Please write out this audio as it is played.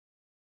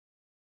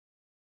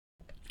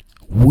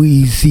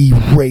Weezy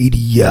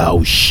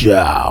Radio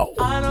Show.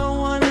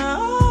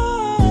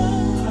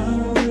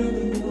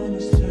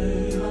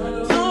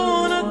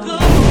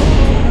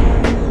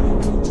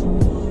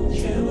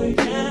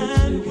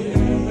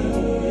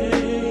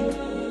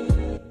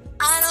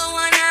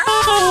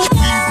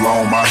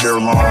 My hair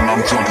long, I'm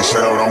drunk as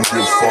hell, don't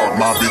give a fuck.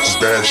 My bitch is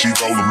bad, she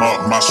roll them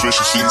up. My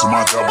swisher seats to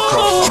my double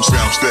cup. I'm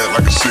stat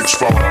like a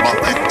 6'4". My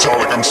paper tall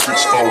like I'm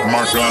 6'4".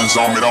 My guns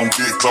on me, don't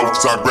get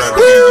close, cause I grab the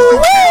head and you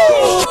get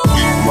close.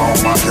 Long,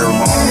 my hair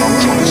long, I'm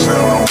drunk as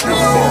hell, don't give a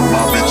fuck.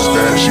 My bitch is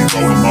bad, she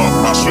roll them up.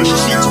 My swisher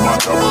seats to my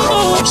double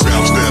cup. I'm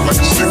stat like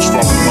a 6'4".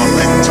 My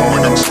paper tall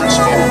like I'm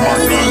 6'4". My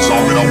guns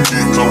on me, don't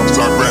get close, cause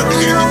I grab the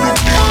head and you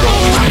get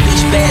close. My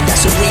bitch bad,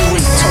 that's a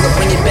reread. Told her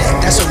bring it back,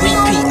 that's a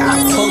repeat. I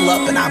pull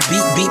up and I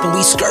beep and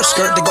we skirt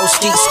to go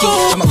ski.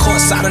 I'm a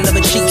courtside,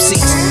 another cheap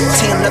seats.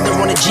 10 leather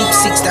on a Jeep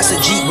seats, that's a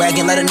Jeep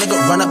wagon. Let a nigga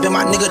run up in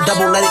my nigga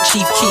double, let it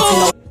Chief Keef, you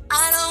know.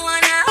 I don't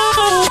wanna.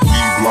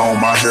 Long,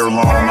 my hair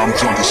long, I'm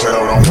drunk as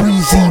hell, don't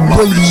Weezy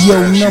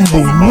Radio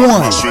number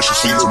one. My swisher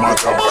seats to my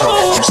double cup.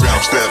 I'm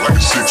stat like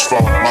a 6'4".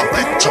 My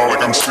paper tall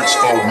like I'm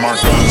 6'4". My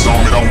guns on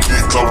me, don't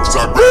get close, cause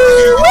I grab the head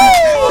and you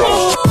get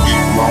close.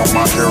 Long,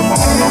 my hair long,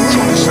 I'm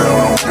drunk as hell,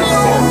 don't give a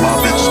fuck. My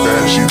bitch is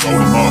bad, she roll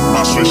them up.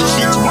 My swisher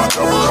seats to my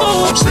double cup.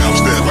 I'm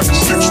stat like a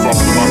 6'4".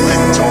 My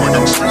paper tall like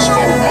I'm 6'4".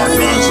 My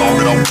guns on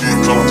me, don't get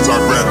close, cause I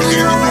grab the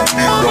head and you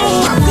get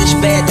close. My bitch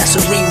bad, that's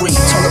a reread.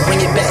 Told her bring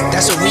it back,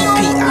 that's a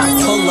repeat. I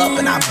pull up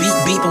and I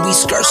beep and we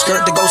skirt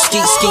to go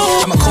ski.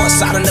 I'm a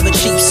courtside, another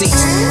cheap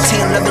seats.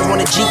 10 leather on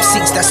a Jeep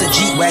seats, that's a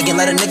Jeep wagon.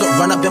 Let a nigga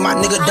run up in my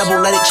nigga double,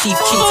 let it Chief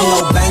Keef, you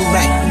know, bang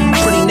bang.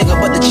 Pretty nigga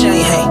but the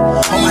chain hang.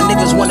 All my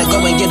niggas wanna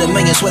go and get a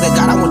million, swear to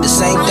God I want the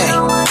same thing.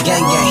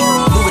 Gang gang,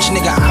 new rich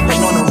nigga, I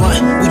been on the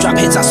run. We drop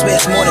hits, I swear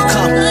it's more to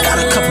come. Got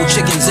a couple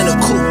chickens in a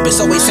coop, it's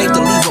always safe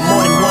to leave with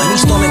more than one. He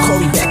storming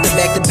Corey back to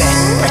back to back.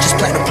 Righteous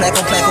platinum, plaque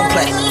on plaque on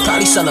plaque.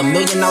 Probably sell $1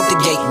 million out the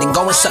gate, then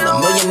go and sell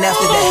 $1 million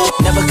after that.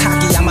 Never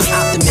cocky, I'm an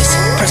optimist.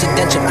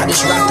 Presidential, I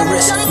just rock the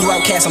wrist. New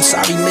outcast, I'm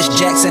sorry, Miss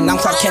Jackson. I'm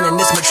Clark Kent in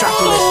this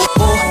metropolis.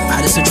 Ooh, I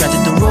just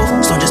attracted the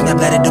roof, so just not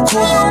bladed the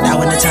cool.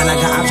 Now in the town I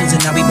got options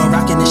and now we been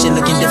rocking this shit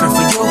looking different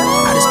for you.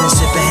 I just been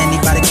sipping handy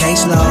by the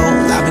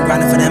caseload. I've been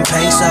grinding for them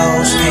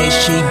pesos. Page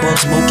cheap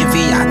books, Mookie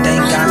V. I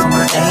thank God for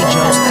my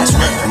angels. That's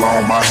right.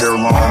 Long, my hair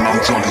long, I'm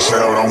drunk as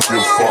hell, don't give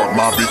a fuck.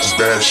 My bitch is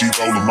bad, she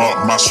roll them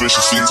up. My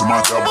swisher seats to my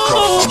double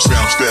cup. I'm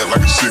stat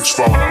like a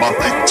 6'4". My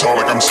paper tall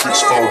like I'm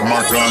 6'4".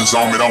 My guns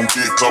on me, don't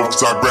get close,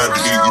 cause I grab the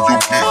heat and you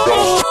get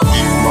close.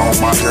 Long,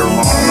 my hair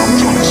long, I'm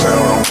drunk as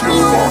hell, don't give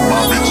a fuck.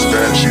 My bitch is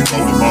bad, she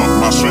roll them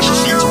up. My swisher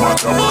seats to my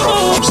double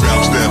cup. I'm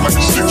stat like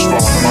a 6'4".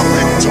 My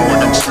paper tall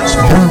like I'm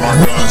 6'4". My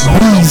guns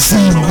on me, don't get close, cause I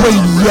grab the heat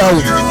and you get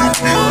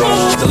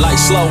close. The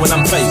light's slow and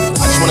I'm fading.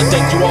 I just wanna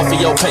thank you all for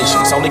your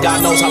patience. Only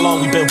God knows how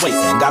long we've been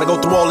waiting. Gotta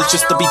go through all this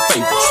just to be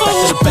favorites. Back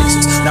to the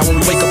basics. Now when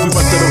we wake up, we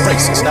run through the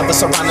races. Never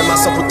surrounding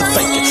myself with the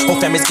faking. Whole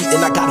family's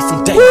eating, I got it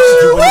from day. You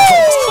in the race,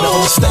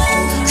 never mistaken.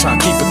 Trying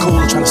to keep it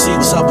cool, trying to see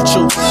what's up with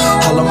you.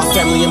 I love my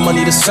family and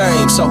money the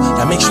same, so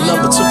that makes you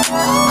number two.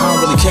 I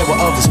don't really care what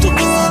others do.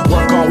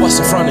 Work on what's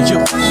in front of you.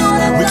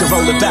 We can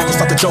roll it back and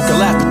start to joke and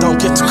laugh, but don't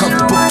get too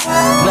comfortable.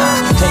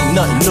 Nah, ain't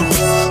nothing new.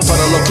 For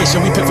the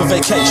location we pick for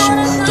vacation.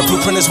 The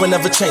blueprint is we're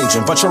never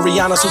changing. Bunch of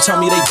Rihannas who tell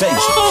me they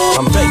Beijing.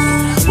 I'm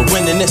begging, we're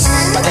winning this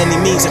by any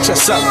means that you're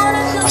selling.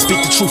 I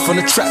speak the truth on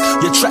the track.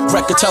 Your track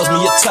record tells me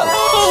you're telling.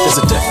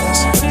 There's a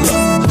difference.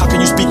 Look, how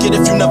can you speak it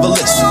if you never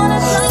listen?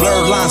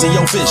 Blurred lines in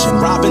your vision.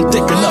 Robbing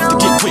thick enough to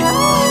get weak.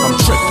 I'm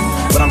tripping,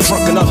 but I'm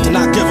drunk enough to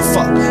not give a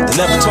fuck. They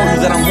never told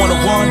you that I'm 1 of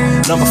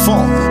 1. Number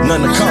 4,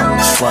 none to come.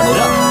 Let's run it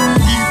up.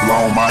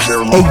 Long, my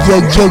hair long. Hey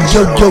yo, you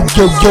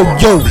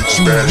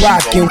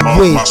rockin' with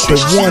the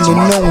one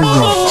and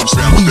only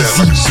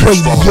Weezy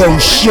Radio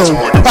Show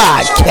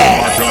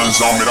podcast. My guns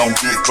on me, don't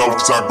get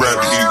close, cause I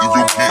grab the heat and you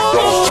get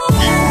close.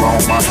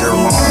 Long, my hair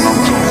long,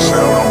 I'm drunk as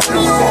hell, don't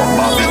give a fuck.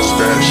 My bitch is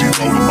bad, she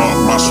roll them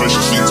up. My swisher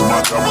seats to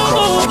my double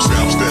cup.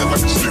 I'm stat like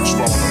a 6'4".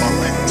 My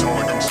paper tall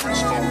like I'm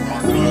 6'4". My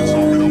guns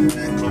on me, don't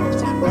get close,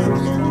 cause I grab the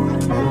heat and you get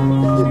close.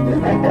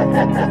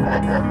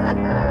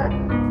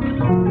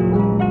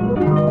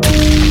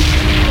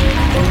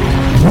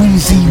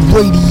 Weezy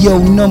Radio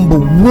number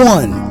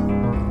one.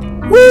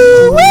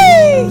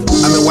 Woo-wee!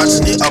 I've been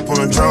watching it up on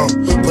the drone.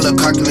 Pull up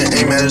cocky and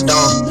aim at his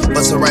dome.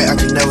 Bust it right, I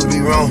can never be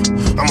wrong.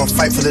 I'ma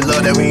fight for the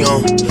love that we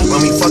own.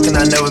 When we fucking,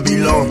 I never be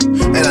alone.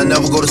 And I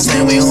never go the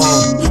same way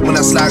home. When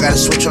I slide, gotta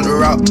switch on the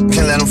route.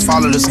 Can't let them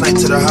follow the snipe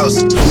to the house.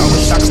 I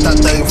wish I could stop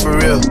thugging for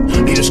real.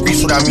 Need the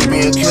streets without me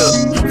being killed.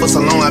 For so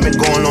long, I've been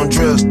going on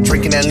drills.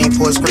 Drinking that lean,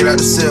 pour it straight out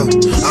the seal. I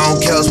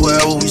don't care, it's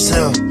wherever we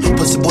sell.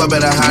 Pussy boy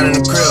better hide in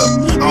the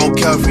crib. I don't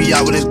care if he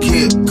out with his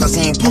kid, cause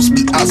he ain't supposed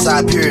to be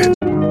outside, period.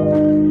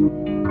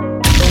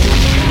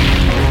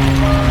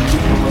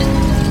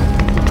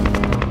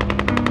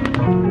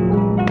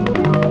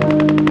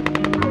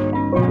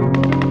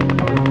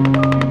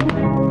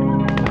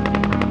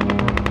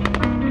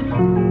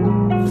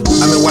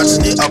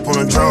 Watching it up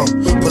on the drone.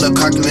 Pull up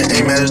cocky and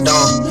aim at his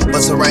dome.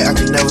 Bust it right, I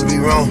can never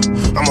be wrong.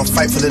 I'ma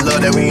fight for the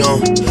love that we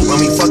on. When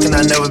we fucking,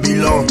 I never be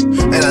long.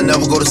 And I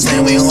never go the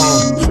same way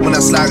home. When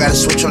I slide, gotta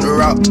switch on the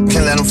route.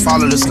 Can't let them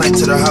follow the snake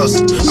to the house.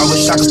 I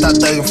wish I could stop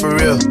thugging for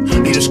real.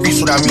 Need the streets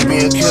without me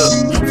being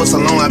killed. For so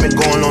long, I've been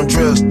going on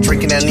drills.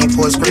 Drinking that lean,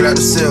 pour it straight out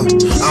the seal.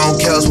 I don't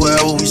care, it's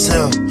wherever we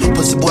sell.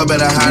 Pussy boy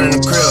better hide in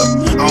the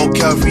crib. I don't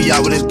care if he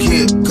out with his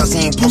kid, cause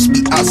he ain't supposed to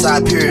be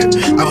outside, period.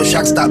 I wish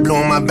I could stop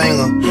blowing my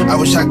banger. I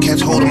wish I could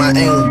catch hold of my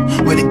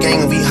anger. With the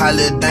gang, we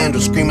highly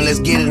dangerous. Screaming, let's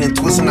get it, and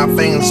twisting our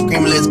fingers.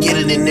 Screaming, let's get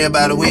it, and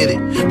everybody with it.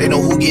 They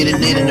know who get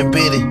it lit in the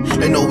bitty.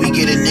 They know we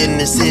get it lit in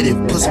the city.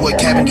 Pussy boy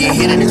cap and get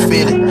hit in his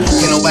fitted.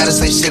 Can't nobody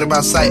say shit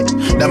about sight.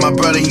 That my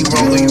brother, he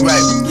wrong or he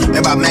right.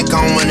 If I Mac, I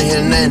don't wanna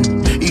hear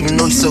nothing. Even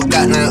though he still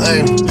got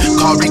nothing earning.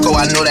 Call Rico,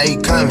 I know that he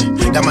coming.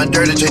 That my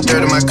dirty J,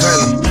 dirty my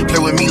cousin. Play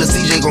with me, let's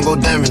CJ gon' go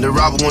diamond. The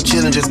robber gon'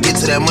 chill and just get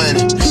to that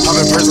money.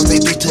 Talking person,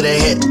 take 3 to the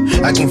head.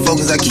 I can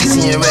focus, I keep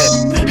seeing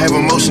red. Have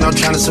emotion, I'm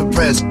trying to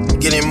suppress.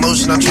 Get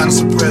emotion, I'm trying to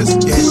suppress.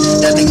 Yeah,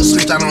 that nigga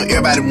switched out on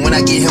everybody. When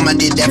I get him, I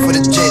did that for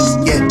the Jets.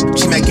 Yeah,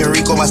 she making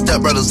Rico my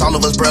stepbrothers. All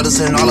of us brothers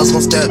and all us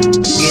gon' step.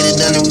 Get it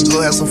done and we go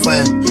have some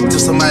fun. Till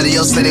somebody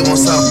else say they want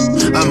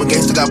something. I'm a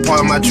gangster, got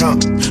part of my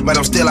trunk. But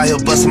I'm still out here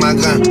busting my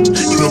gun.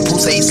 Even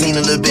Pooh say he seen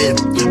a little bit.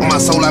 On my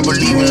soul, I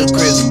believe in the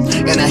Chris.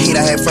 And I hate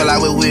I had fell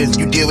out with Wiz.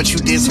 You did what you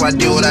did, so I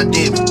did what I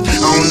did.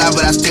 I don't lie,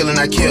 but I steal and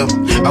I kill.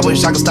 I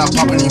wish I could stop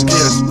popping these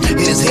pills.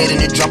 Hit his head and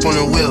it drop on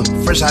the wheel.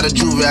 Fresh out of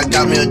juvie, I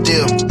got me a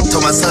deal.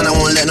 Told my son I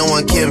won't let no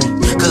one kill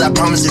me. Cause I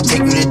promise to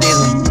take you to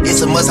Disney.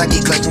 It's a must, I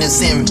keep clutching and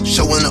send me.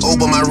 Showing the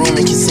open my room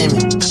and can send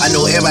me. I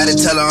know everybody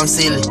tell her I'm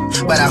silly,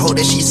 but I hope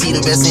that she see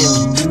the best in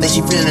me. That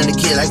she feeling the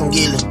kid like I'm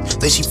Gilly.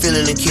 That she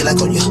feeling the kid like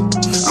I'm you.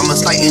 I'ma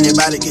slight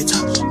anybody get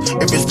touched.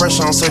 If it's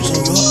pressure, I'm searching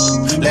you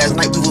up. Last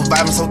night we was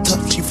vibing so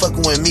tough. She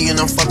fucking with me and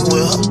I'm fucking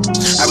with her.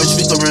 I been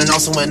figuring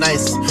out somewhere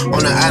nice.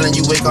 On the island,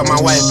 you wake up my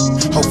wife.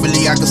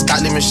 Hopefully I can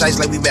stop living shites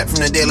like we back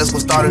from the dead. Let's go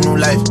start a new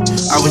life.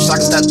 I wish I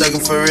could stop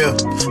thugging for real.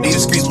 Leave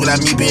the streets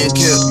without me being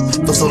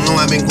killed. For so long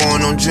I've been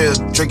going on drills.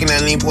 Drinking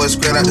that lean, pour it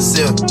straight out the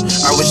seal.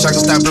 I wish I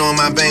could stop blowing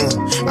my banger.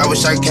 I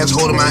wish I could catch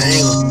hold of my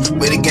anger.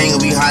 With the gang,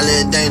 we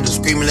highly dangerous.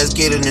 Screaming, let's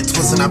get it, and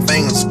twisting our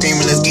fingers.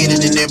 Screaming, let's get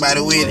it, and everybody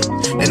with it.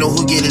 They know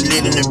who get it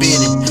lit in the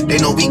bitty. They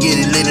know we get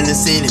it lit in the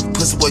city.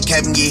 Pussy boy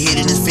cap and get hit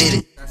in his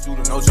fitted.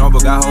 Shooter, no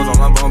jumper, got hoes on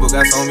my bumper,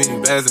 got so many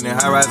bags in the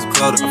high rises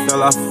clutter. I fell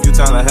off a few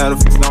times, I had a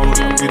few stones.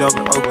 I beat up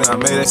in Oakland, I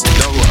made that shit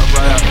double. I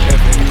brought out the F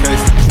in the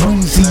case.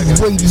 Weezy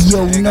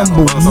Radio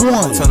number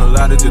 1. Turn a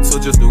lot of just took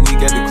just a week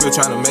at the crib,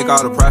 trying to make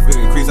all the profit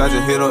increase. I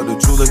just hit up the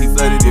jeweler, he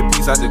flooded the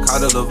piece. I just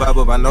caught a little vibe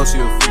up, I know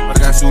she a freak. I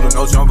got shooter,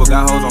 no jumper,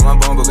 got hoes on my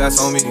bumper, got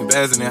so many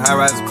bags in the high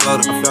rises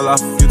clutter. I fell off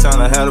a few times,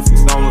 I had a few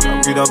stones.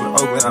 I beat up in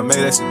Oakland, I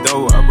made that shit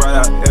double. I brought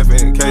out the F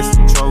in the case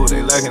of trouble.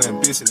 They lacking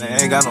that bitch, they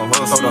ain't got no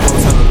hustle. So the whole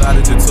turn a lot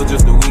of just took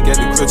just a week at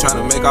the crib, trying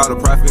to make all the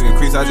profit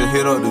increase. I just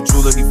hit up the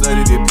jeweler, he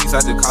flooded the piece. I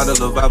just caught a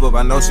little vibe up,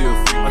 I know she a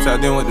freak. I'm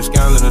tapped in with the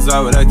scandal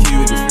inside with that key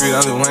with the street.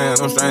 I'm just wearing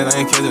no strain, I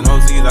ain't catching no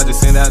Z's. I just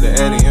send out the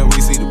ad and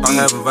we see the I'm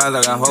having vibes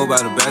like I hold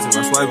by the basket.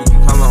 My swiping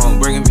keep coming home,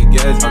 bringing me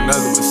gas. I'm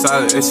nothing but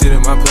solid, that shit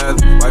in my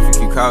plasma. Wifey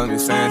keep calling me,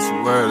 saying she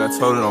worried. I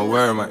told her don't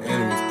worry, my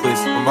enemies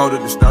pussy.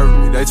 Promoter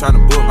disturbing me, they tryna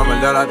book. I'ma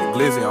let out the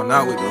glizzy, I'm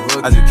not with the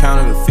hood. I just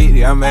counted the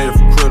 50, I made it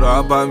from Critter.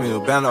 I bought me a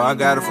bando, I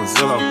got it from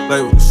Zillow.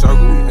 Play with the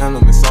circle, we end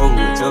them, it's over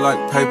with. Just like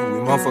paper,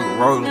 we motherfucking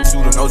rollin'.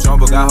 Shooter, no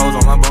jumper, got hoes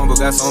on my bumper,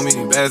 got so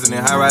many bags in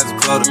the high rises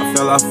clutter. I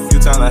fell off a few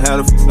times, I had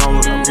a few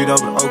stones. I beat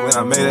up in Oakland,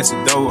 I made that shit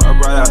double. I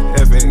brought out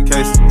the F in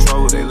case of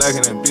trouble. They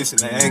lacking that bitch,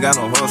 they ain't got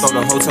no hustle. So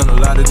the whole ton a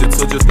lot of just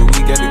took just a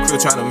week at the crib,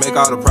 trying to make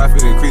all the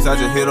profit increase. I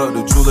just hit up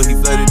the jeweler, he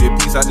flooded the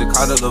piece. I just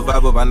caught a little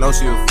vibe up, I know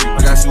she a freak.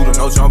 I got shooter,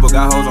 no jumper,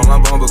 got hoes on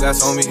my bumper, got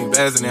so many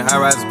bags in the high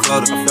rises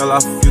clutter. I fell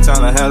off a few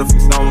times, I had a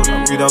few stones.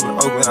 I beat up in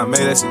Oakland, I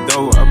made that shit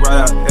double. I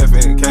brought out the F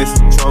in case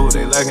of trouble.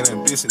 They lacking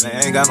that bitch, they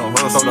ain't got no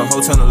hustle. So the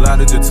whole ton a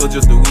lot of just took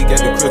just a week at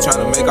the crib,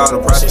 trying to make all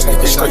the profit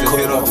increase. I just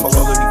hit up the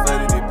jeweler, he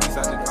flooded the piece.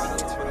 I just caught a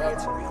little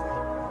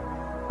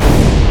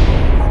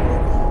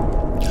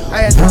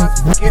I had God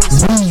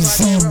forgiveness.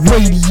 Weezy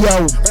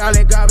Radio. But I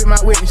let God be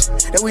my witness.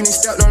 That we done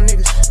stepped on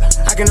niggas.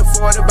 I can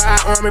afford to buy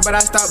an army, but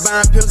I stopped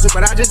buying pills.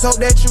 But I just hope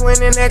that you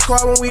ain't in that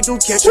car when we do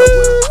catch up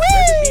with them.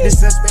 Rather be the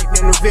suspect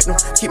than the victim.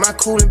 Keep my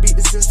cool and beat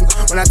the system.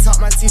 When I talk,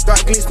 my teeth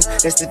start glistening.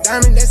 That's the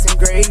diamond that's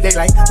engraved. They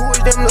like, who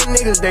is them little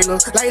niggas? They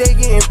look like they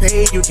getting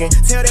paid. You can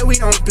tell that we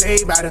don't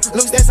play by the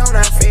looks that's on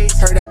our face.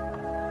 Heard that.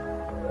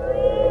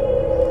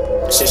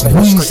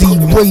 Weezy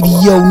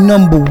Radio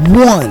number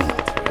 1.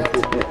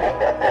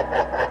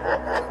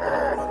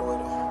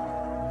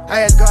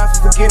 I ask God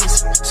for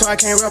forgiveness, so I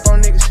can't rap on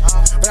niggas.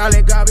 But I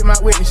let God be my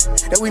witness,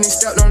 that we done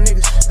stepped on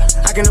niggas.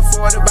 I can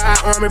afford to buy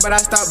an army, but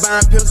I stopped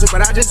buying pills. But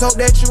I just hope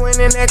that you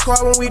ain't in that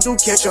car when we do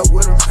catch up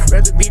with them.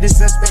 Rather be the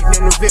suspect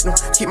than the victim.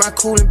 Keep my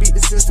cool and beat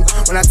the system.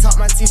 When I talk,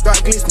 my teeth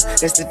start glistening.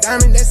 That's the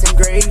diamond that's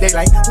engraved. They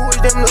like, who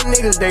is them little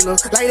niggas? They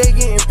look like they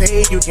getting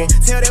paid. You can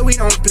tell that we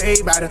don't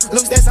play by the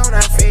looks that's on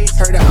our face.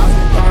 Heard the office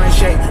throwing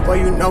shade.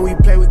 Boy, you know we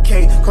play with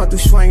K. Come through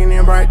swinging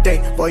in bright day.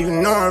 Boy, you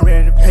know I'm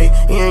ready to pay.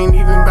 He ain't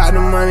even about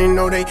the money,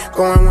 no they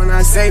going when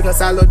I say.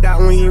 Plus I looked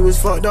out when he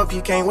was fucked up,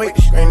 he can't wait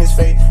to screen his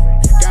face.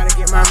 Gotta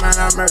get my mind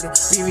out murder.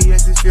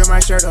 BBS to fill my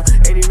shirt up.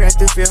 80 rest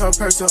to fill her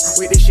purse up.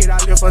 With this shit I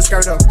lift her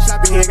skirt up.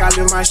 Slapping head,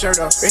 gotta lift my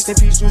shirt up. Rest in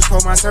peace, juice,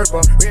 hold my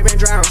circle. Red been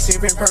drown,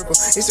 sipping purple.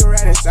 It's a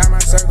rat inside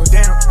my circle.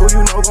 Damn, who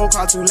you know go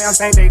call 2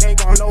 lamps. Same day they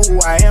gon' know who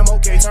I am.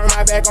 Okay, turn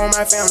my back on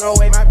my fam. No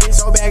way, my bitch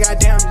so bad,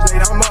 goddamn. Just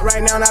late, I'm up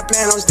right now, not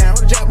playing no stand.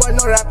 The jack boy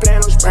know that I play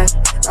no spring.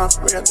 No,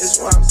 for real, this is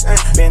what I'm saying.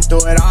 Been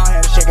through it all,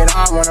 had to shake it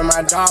all. One of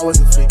my dog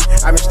was a freak.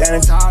 I been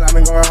standing tall, I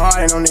been going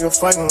hard, ain't no nigga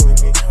fucking with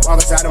me. Walk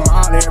inside the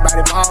mall,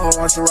 everybody ball,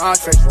 want to raw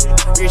fresh with me.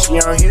 Rich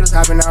young hitters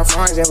hopping out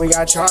fronts, and we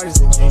got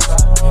charges and jeans.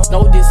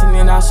 No dissing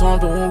in our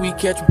song, but when we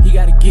catch him, he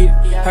gotta get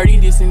it. Heard he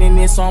dissing in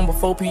this song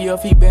before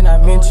PF, he been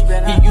not mentioned.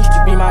 He used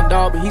to be my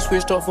dog, but he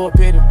switched up for a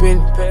petty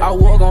business. I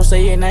was gonna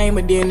say his name,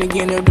 but then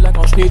again, it'll be like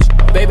I'm snitching.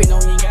 Baby,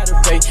 no, he ain't gotta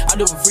pay. I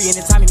do it for free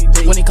anytime, any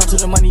day. When it comes to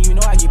the money, you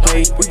know I get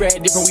paid. We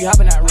brag different, we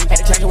hopping out rich.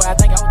 Had to change the way I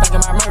think, I was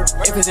thinking my murder.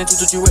 If it's in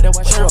 222, with that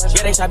white shirt up.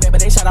 Yeah, they shot back,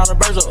 but they shot all the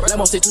birds up.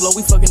 Lemon sit too low,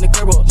 we fucking the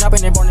curb up.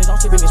 Dropping them burners, I'm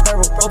sipping this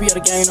purple. Hope you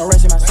the game, no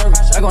rest in my service.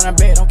 I go on that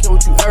bed, don't care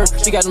what you heard.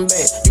 She got them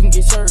bad, you can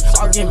get served.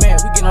 I'll get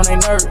mad, we get on their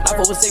nerves. I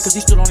was sick cause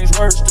he stood on his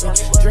words.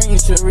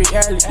 Dreams to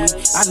reality,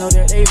 I know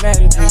that they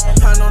mad at me.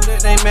 I know that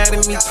they mad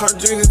at me, turn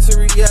dreams into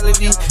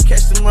reality.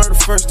 Catch the murder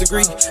first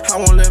degree, I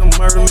won't let them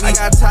murder me. I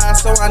got tired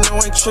so I know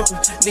I ain't tripping.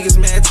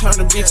 Niggas mad, turn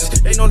to bitches.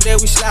 They know that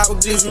we slide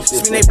with dizzy.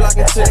 Spin they block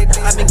until they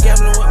die. I been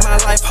gambling with my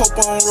life, hope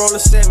I don't roll a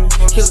 7.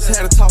 Killers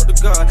had to talk to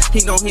God,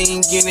 he know he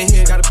ain't getting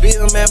here. Got a big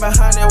man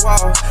behind that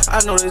wall,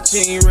 I know that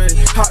you ain't ready.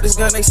 Caught this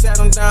gun, they sat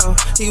him down,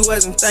 he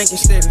wasn't thinking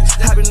steady.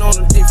 I been on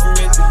a different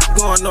method,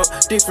 going up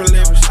different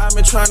levels. I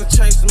been trying to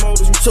change the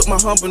motives, you took my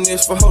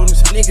humbleness for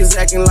wholeness. Niggas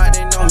acting like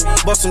they know me,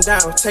 bust them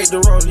down, take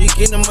the road. You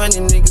get the money,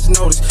 niggas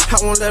notice. I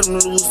won't let them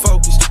lose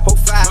focus.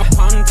 4-5. My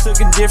partner took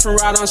a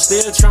different route, I'm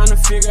still trying to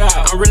figure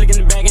out. I'm really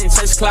getting back, ain't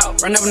chase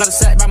clout. Run up another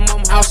sack by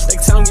mama's house. They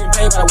can tell I'm getting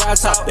paid by the wild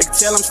talk. They can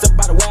tell I'm stuck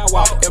by the wild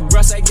walk. If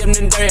bruh say get them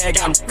in dirty, I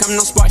got them. Coming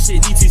on spark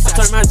shit, DT. I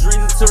turn my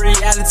dreams into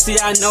reality.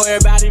 I know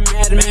everybody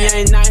mad at me.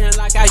 I ain't not here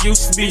like I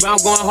used to be. But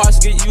I'm going hard to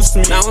get used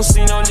to me. I don't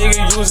see no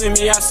nigga using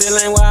me. I still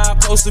ain't where I'm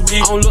supposed to be.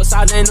 On looks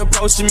out, they ain't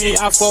approaching me.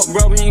 I fuck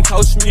bro, he ain't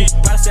coaching me.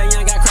 Probably say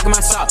young got crack in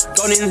my sock.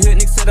 Go in the hood,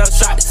 niggas set up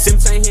shot.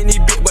 17 hitting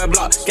these big boy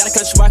block. Got a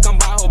country bike, I'm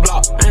by a whole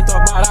block. I ain't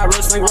thought about it, I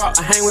run sling rock.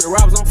 I hang with the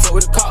robbers, I'm fuck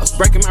with the cops.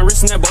 Breaking my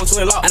wrist and that bolt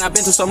to a lock. And I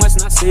been through so much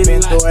and I seen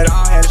been through it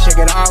all, had to shake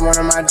it all. One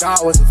of my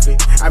dog was a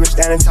freak. I been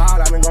standing tall,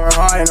 I been going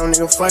hard, ain't no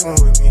nigga fucking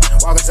with me.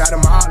 Walk inside the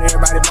mall,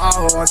 everybody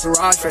ball, want to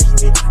raw fresh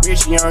with me.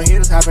 Rich young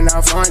hitters hopping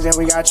out fronts, and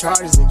we got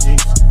charges and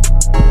G's.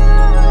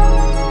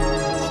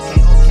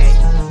 Okay.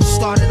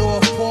 Started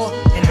off poor,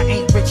 and I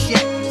ain't rich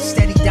yet.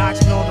 Steady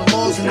dodging all the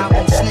laws, and I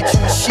won't snitch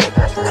on shit.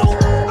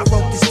 I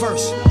wrote this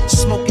verse,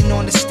 smoking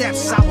on the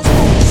steps. I was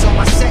focused on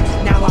my set,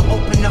 now I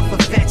open up for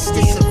vets.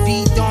 This a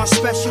V-Dawn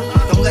special,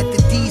 don't let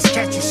the D's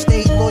catch you.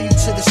 Stay loyal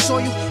to the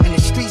soil, and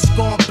the streets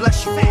gon'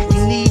 bless you.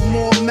 We need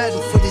more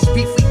metal for this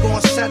beef, we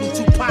gon' settle.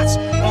 2 pots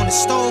on the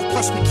stove,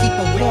 plus we keep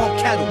a warm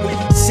kettle.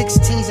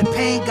 16s in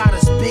pain, got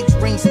us big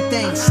rings and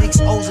things.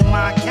 6 O's in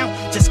my account,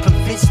 just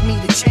convinced me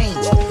to change.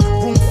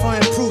 Room for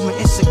improvement,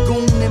 it's a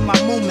goon in my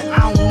movement.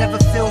 I don't never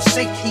feel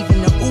safe,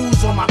 even the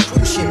ooze on my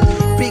cruise ship.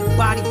 Big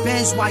body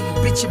bends while you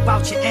bitch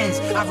about your ends.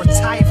 I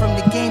retired from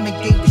the game and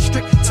gave the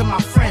strip to my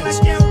friends.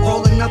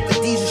 Rolling up the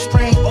diesel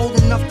strain, old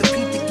enough to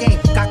beat the game.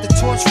 Got the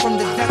torch from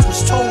the vets,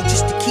 was told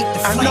just to keep the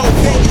flame. I know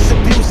Vegas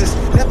abuses,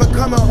 never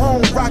coming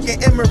home,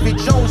 rocking Emery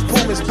Jones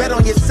Pumas. Bet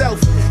on yourself,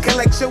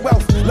 collect your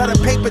wealth. Let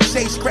a paper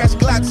chase, crash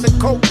Glocks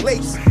and coke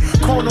plates.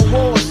 Corner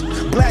wars,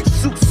 black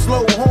suits,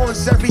 slow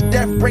horns. Every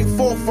death bring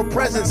forth for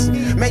presents.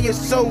 May your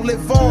soul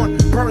live on.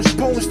 Burn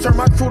spoons, turn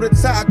my crew to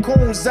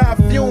tycoons. I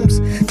fumes,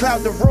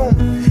 cloud the room.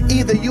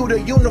 Either you the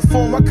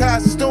uniform or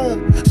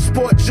costume.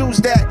 Sport Jews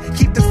that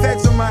keep the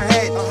feds on my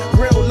head.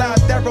 Real live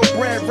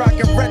thoroughbred,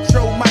 rocking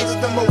retro mics.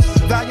 The most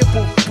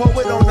valuable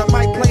poet on the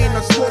mic, playing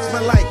on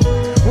sportsmanlike.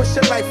 What's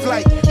your life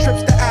like?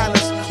 Trips to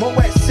islands,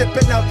 Moet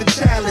sipping out the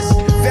chalice.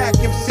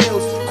 Vacuum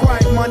seals,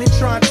 quiet money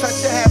trying to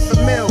touch a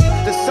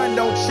 $500,000. The sun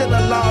don't chill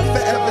alive,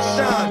 forever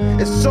shine.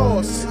 It's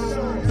source.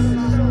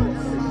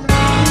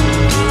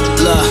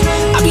 Look,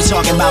 I be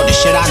talking about the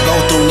shit I go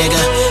through, nigga.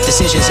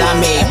 Decisions I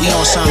made, we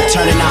on some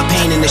turning our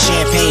pain into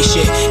champagne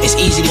shit. It's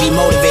easy to be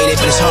motivated,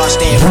 but it's hard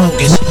staying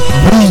focused.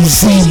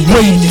 Weezy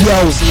Radio.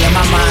 See, in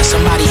my mind,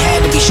 somebody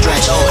had to be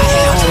stretched. I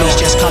had homies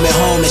just coming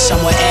home and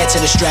somewhat add to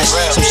the stress.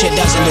 Some shit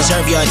doesn't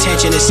deserve your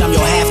attention, it's some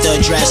you'll have to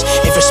address.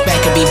 If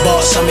respect could be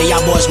bought, some of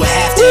y'all boys would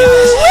have to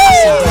invest. I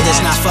see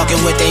brothers not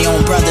fucking with their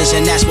own brothers,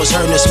 and that's what's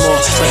hurting us more.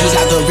 But he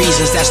got good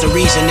reasons, that's the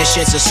reason this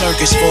shit's a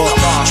circus for.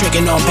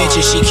 Tricking on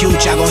bitches, she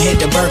cute, y'all gon' hit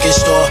the Birkin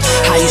store.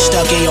 How you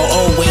stuck in your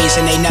old ways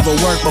and they never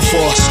worked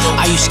before.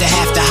 I used to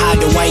have to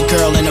hide the white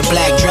girl in a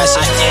black dress.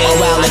 Oh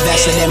well, invest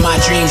faster than my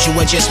dreams, you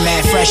were just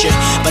mad fresher.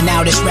 But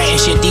now this ratting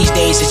shit these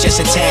days is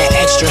just a tad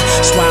extra.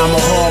 That's why I'm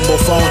a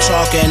horrible phone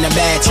talker and a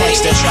bad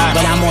texter.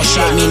 But I'm on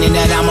shit, meaning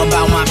that I'm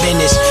about my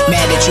business.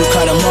 Mad that you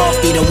cut them off,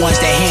 be the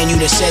ones that hand you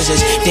the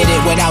scissors. Did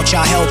it without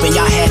y'all help and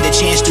y'all had the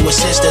chance to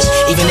assist us.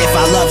 Even if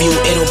I love you,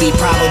 it'll be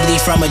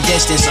probably from a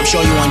distance. I'm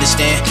sure you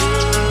understand.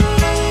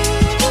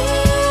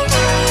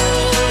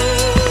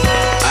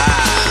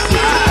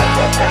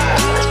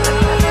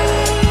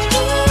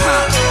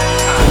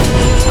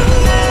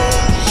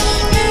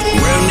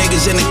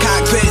 In the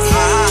cockpit,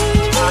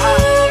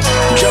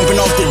 jumping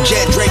off the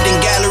jet, draped in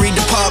gallery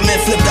department,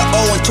 flipped the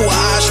O into an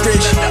ostrich.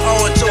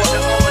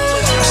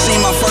 I seen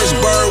my first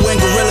bird when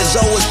Gorilla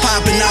Zoe was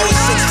popping out with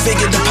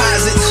 6-figure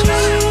deposits.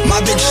 My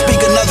bitch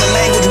speak another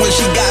language when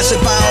she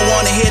gossip. I don't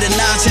wanna hear the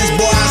nonsense,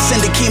 boy. I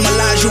send a Akeem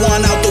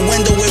Olajuwon out the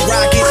window with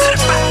rockets.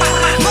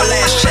 My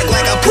last check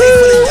like I played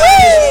for the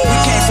Dodgers. We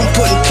came from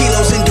putting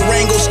kilos in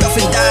Durango,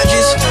 stuffing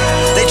Dodges.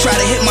 They try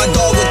to hit my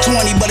dog with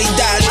 20, but he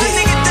dodged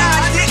it.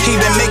 He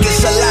been making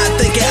Salah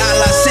thinking a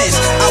la sense.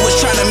 I was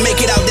trying to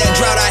make it out that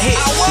drought I hit.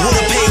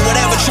 Would've paid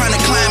whatever trying to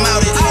climb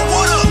out it.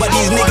 But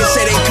these niggas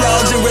say they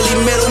plugs and really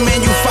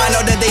middlemen. You find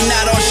out that they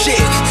not on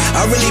shit.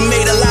 I really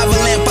made a lava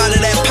lamp out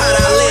of that pot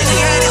I lit.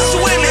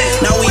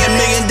 Now we in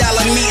 $1 million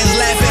meetings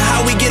laughing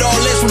how we get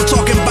all this from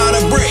talking about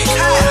a brick.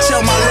 I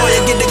tell my lawyer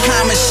get the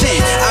common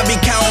sense. I be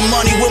counting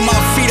money with my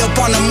feet up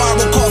on the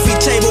marble coffee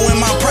table in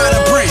my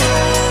Prada print.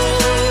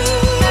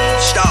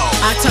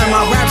 I turn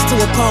my raps to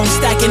a poem,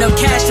 stacking up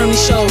cash from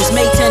these shows.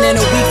 Made 10 in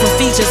a week from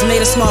features,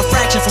 made a small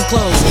fraction from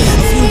clothes.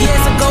 A few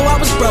years ago I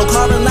was broke,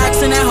 hard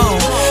relaxing at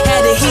home.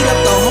 Had to heat up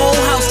the whole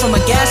house from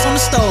a gas on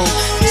the stove.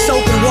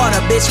 Soap and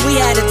water, bitch, we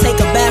had to take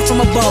a bath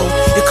from a bowl.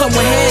 It come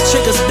with head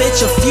triggers,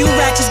 bitch, a few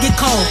ratchets get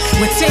combed.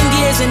 Went 10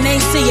 years and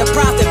ain't see a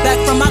profit back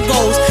from my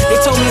goals. They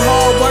told me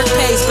hard work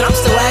pays, but I'm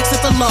still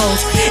asking for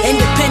loans.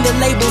 Independent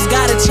labels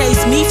gotta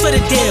chase me for the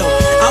deal.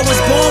 I was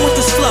born with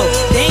this flow,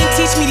 they ain't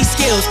teach me these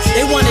skills.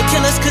 They wanna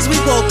kill us cause we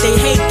woke, they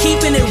hate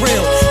keeping it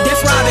real. Diff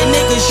robbing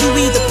niggas, you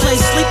either play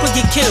sleep or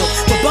get killed.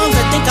 For bums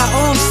I think I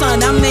owe 'em, son,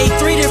 I made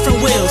 3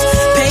 different wills.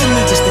 Paid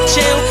me just to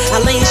chill,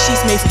 I lay in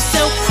sheets made from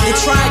silk. They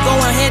try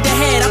going head to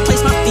head, I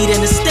place my feet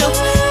in the stilts.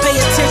 Pay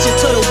attention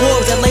to the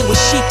wolves that lay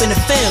with sheep in the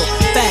field.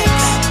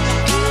 Facts.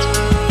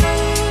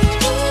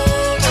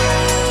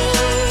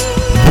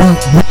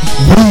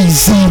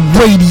 Weezy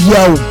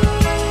Radio.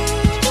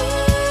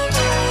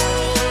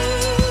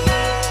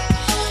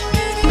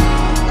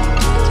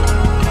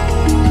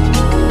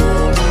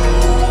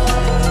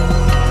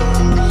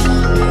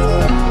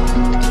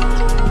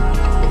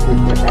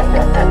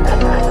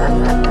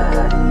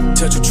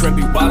 Touch a trend,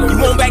 be wallow. You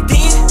want back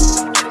then?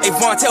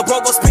 Avon tell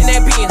bro go spin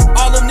that bin.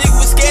 All them niggas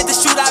was scared to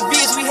shoot our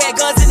vids. We had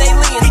guns in they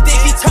lens. He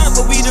think he turned,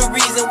 but we the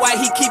reason why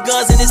he keep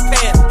guns in his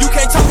pants. You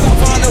can't talk about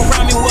Von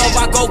around me wherever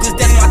I go, cause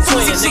that's my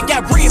twin. She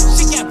got real,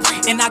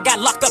 and I got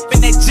locked up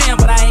in that gym,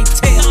 but I ain't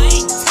tell.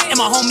 And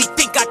my homie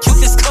think I killed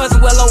his cousin,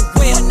 well oh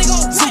well.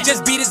 Who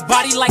just beat his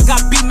body like I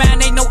beat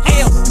mine, ain't no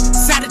L.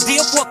 Signed a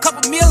deal for a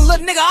couple mil,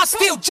 little nigga, I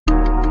still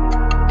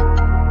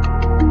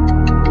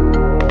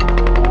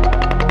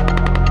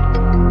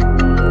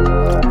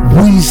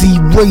Weezy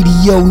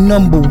Radio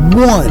 #1.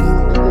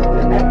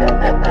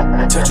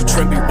 Touch a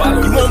trend, be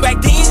wallow. You want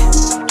back then?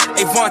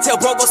 Avon tell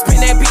bro go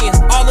spin that bin.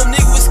 All them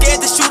niggas was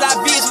scared to shoot our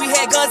vids. We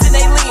had guns in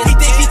they lens. He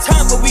think he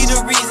turned, but we the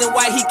reason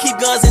why he keep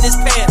guns in his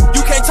pants.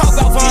 You can't talk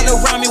about Von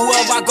around me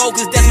wherever I go,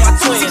 cause that's my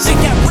twin. She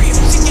got real,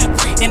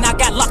 and I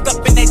got locked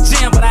up in that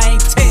gym, but I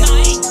ain't tell.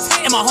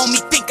 And my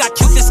homie think I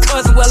killed his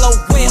cousin, well oh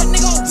well.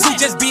 Who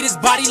just beat his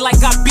body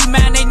like I beat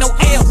mine, ain't no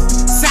L.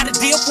 Signed a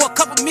deal for a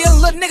couple mil,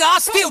 little nigga, I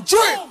still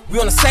drill. We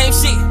on the same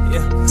shit,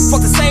 yeah.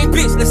 Fuck the same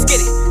bitch, let's get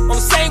it. On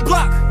the same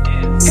block,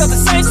 held the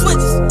same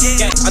switches.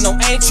 Yeah, I know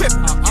I ain't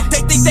trippin'.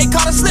 They think they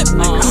caught a slip.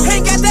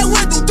 Ain't got that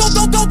window,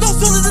 don't,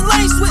 soon as the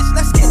lane switch,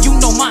 let's get it. You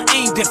know my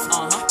aim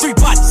different. 3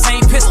 bodies,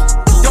 same pistol.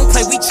 Don't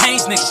play, we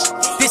change niggas.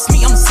 This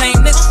me, I'm the same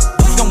nigga.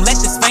 Don't let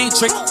this fame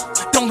trick.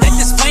 Don't let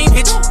this flame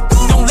hit you.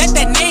 Don't let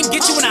that name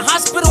get you in a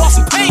hospital off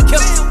some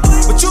painkillers.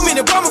 But you mean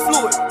the Brahma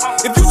fluid.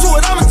 If you do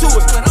it, I'ma do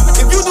it.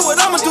 If you do it,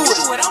 I'ma do it.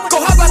 Go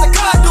hop out the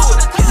car, do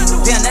it.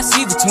 Damn, that's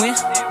evil, twin.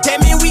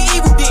 That mean we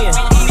evil then.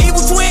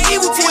 Evil twin.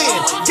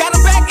 Got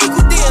them back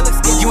equal then.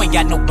 You ain't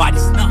got no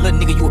bodies. Little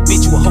nigga, you a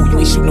bitch, you a hoe, you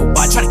ain't shoot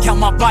nobody. Try to count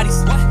my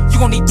bodies. You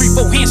gon' need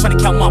 3-4 hands trying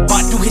to count my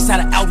body. Do hits out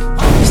of Audi.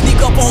 Sneak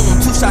up on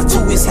him, 2 shots to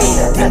his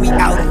head, then we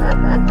out.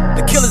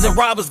 The killers and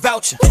robbers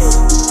vouching.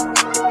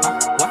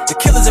 The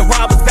killers and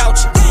robbers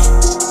vouching.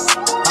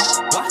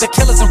 The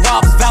killers and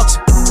robbers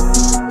vouching.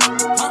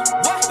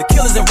 The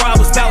killers and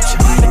robbers vouching.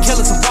 The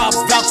killers and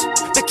robbers vouching.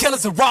 The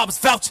killers and robbers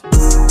vouching.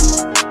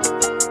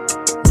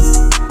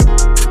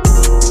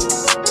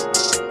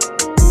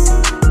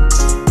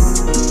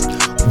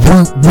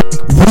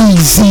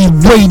 Weezy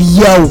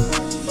Radio.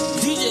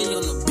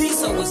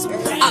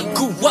 I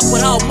grew up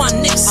with all my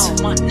niggas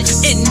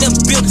in them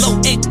build low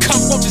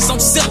income roaches on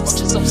silk.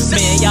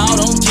 Man, y'all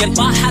don't get it.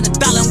 I had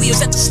 $1 and we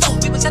was at the store.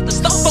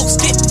 Folks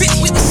get fit.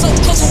 We was so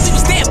close when we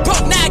was damn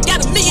broke. Now I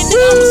got $1 million, nigga.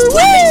 I was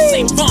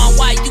playing. Say, Vaughn,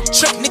 why you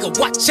trick, nigga?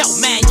 Watch out,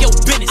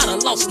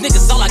 lost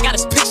niggas, all I got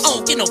is pictures. I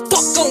don't get no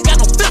fuck, I don't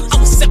got no feelings. I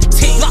was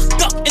 17,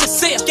 locked up in a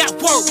cell, got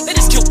word, they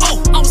just killed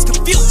O. I was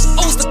confused,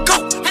 O was the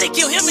GOAT. How they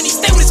kill him and he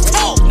stay with his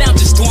cold? Now I'm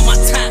just doing my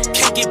time,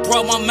 can't get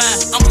broke my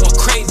mind. I'm going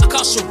crazy, I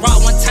called Sherrod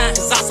one time,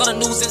 cause I saw the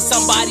news and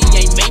somebody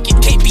ain't make it.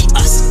 Can't be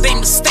us, they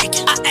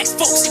mistaken. I asked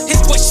folks,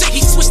 his voice shake,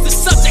 he switched the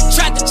subject,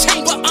 tried to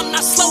change, but I'm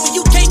not slow and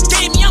you can't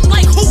game me. I'm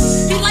like, who?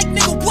 He like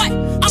nigga what?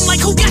 I'm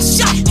like, who got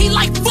shot? He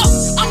like fuck.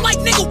 I'm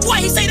like, nigga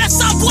what? He say that's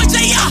our boy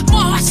J.R.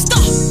 Oh, I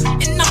stop,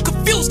 and I'm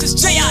confused cause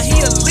J.R.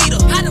 he a leader.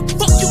 How the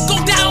fuck you go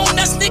down on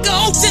us, nigga?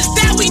 Oh, just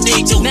that we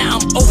need you.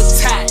 Now I'm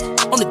overtired,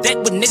 on the deck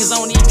with niggas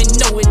I don't even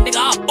know it, nigga.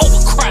 I'm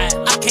overcried.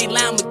 I can't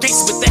lie, I'm a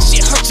gangster, but that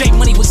shit hurt. J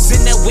Money was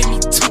in there with me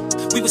too.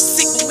 We was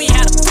sick when we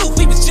had a flu.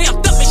 We was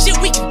jammed up and shit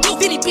we can do.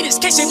 Then he beat his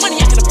cash, J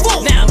Money acting a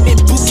fool. Now I'm in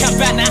boot camp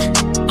right now.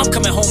 I'm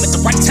coming home at the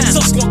right time. So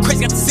it's going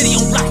crazy, got the city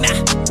on lock now.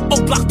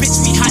 On block, bitch,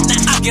 we hot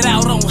now. I get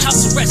out on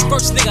house arrest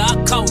first, nigga. I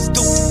cause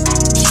do.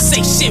 He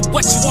say shit,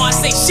 what you want?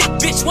 I say shit,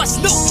 bitch, what's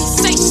new? He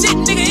say shit,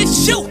 nigga,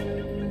 it's you.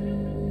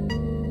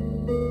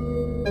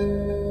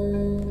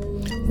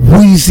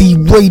 Weezy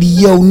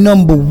Radio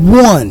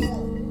 #1.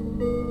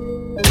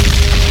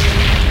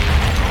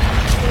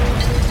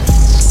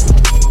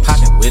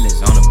 Poppin' Willis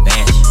on a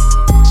bench.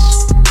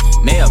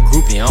 Male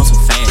groupie on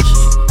some fan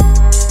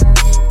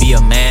shit. Be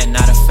a man,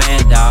 not a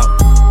fan, dog.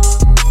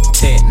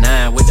 Tech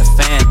 9 with the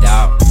fan,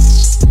 dog.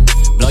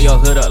 Blow your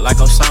hood up like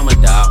Osama,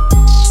 dog.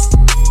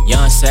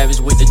 Young Savage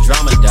with the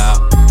drama, dog.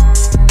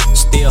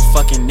 Still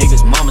fucking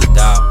niggas, mama's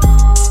dog.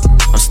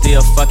 I'm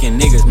still fucking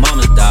niggas,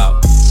 mama's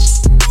dog.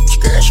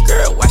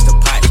 Skirt, watch the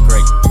pot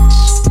scrape.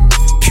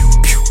 Pew,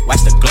 pew,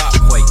 watch the Glock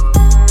quake.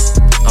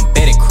 I'm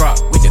Betty Croc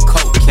with the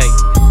cold cake.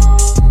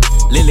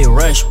 Lily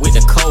Rush with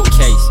the cold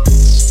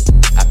case.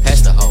 I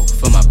passed the hoe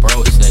for my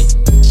bro's sake.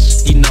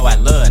 He know I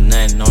love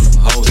nothing on them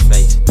hoes'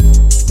 face.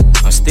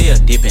 I'm still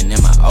dipping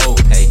in my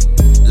old pay.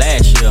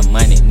 Last year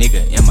money,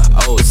 nigga, in my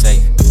old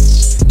safe.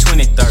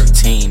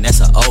 2013,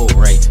 that's an old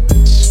rate.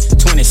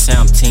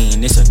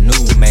 2017, it's a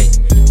new mate.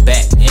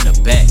 Back in the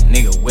back,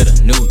 nigga, with a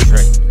new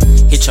Drake.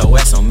 Hit your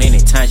ass so many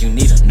times, you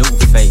need a new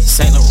face.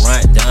 Saint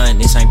Laurent done,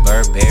 this ain't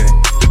Burberry.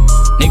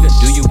 Nigga,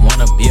 do you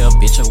wanna be a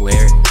bitch or wear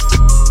it?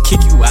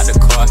 Kick you out the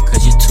car,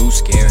 cause you too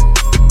scared.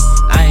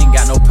 I ain't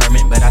got no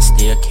permit, but I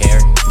still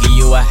care. Give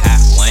you a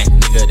hot one,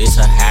 nigga,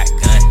 this a hot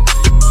gun.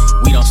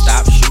 We don't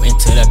stop shooting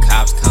till the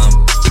cops come.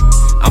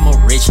 I'm a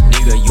rich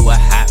nigga, you a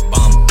hot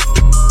bum.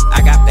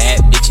 I got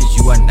bad bitches,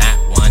 you are not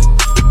one.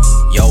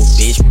 Yo,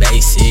 bitch,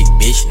 basic,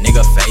 bitch,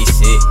 nigga,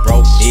 face it.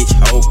 Broke bitch,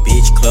 hoe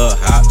bitch, club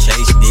hop,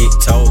 chase dick.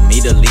 Told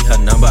me to leave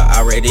her number,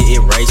 already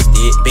erased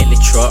it. Bentley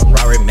truck,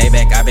 Rari,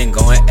 Maybach, I been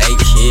going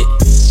ape shit.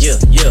 Yeah,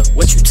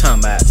 what you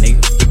talking about, nigga?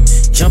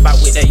 Jump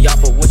out with that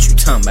yapper, what you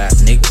talking about,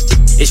 nigga?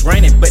 It's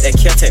raining, but that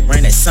Kel-Tec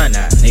bring that sun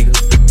out, nigga.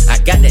 I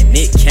got that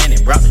Nick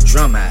Cannon, brought the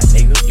drum out,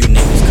 nigga. You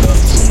niggas cuff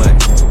too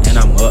much, and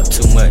I'm up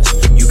too much.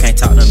 You can't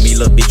talk to me,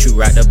 little bitch, you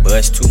ride the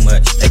bus too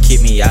much. They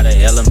kicked me out of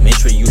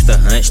elementary, used to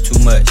hunch too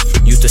much.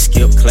 Used to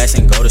skip class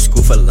and go to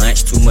school for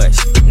lunch too much.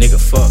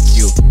 Nigga, fuck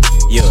you,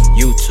 yeah,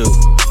 you too.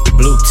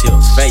 Blue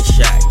tips, face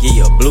shot, give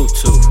you a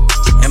Bluetooth.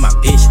 And my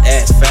bitch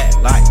ass fat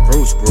like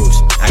Bruce.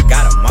 I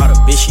got a model,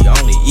 bitch, she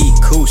only eat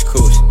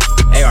couscous.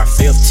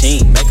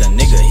 AR-15, make a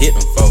nigga hit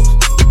them folks.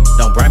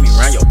 Don't bring me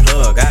round your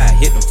plug, I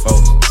hit them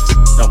folks.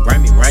 Don't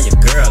bring me round your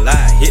girl,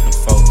 I hit them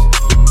folks.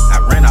 I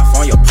ran off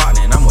on your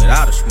partner and I'm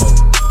without a smoke.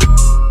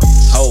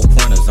 Whole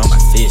pointers on my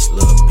fist,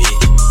 little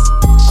bitch.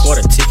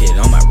 Quarter ticket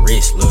on my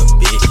wrist, little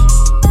bitch.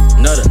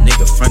 Another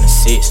nigga from the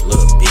 6,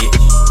 little bitch.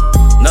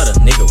 Another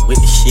nigga with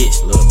the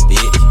shits, little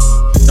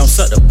bitch. Don't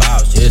suck the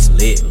balls, just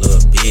lit,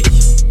 little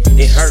bitch.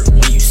 It hurt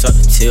when you suck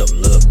the tip,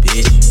 little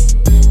bitch.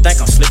 Think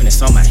I'm slipping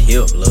this on my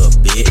hip, little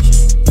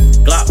bitch.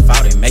 Glock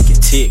 40, make it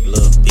tick,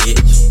 little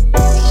bitch.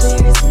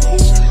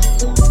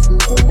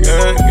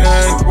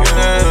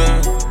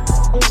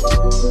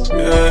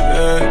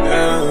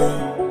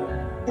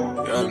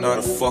 Y'all know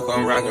the fuck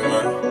I'm rockin',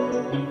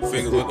 man.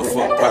 Figures what the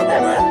fuck poppin',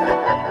 man.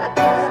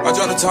 I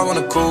drop the top on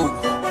the coupe,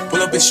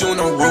 pull up and shoot on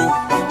the roof.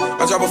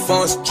 I drop a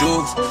phone, some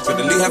juice, so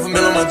delete $500,000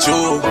 on my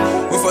jewels.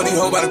 We fuck these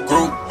hoes by the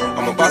group,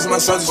 I'm a boss of my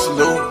soldier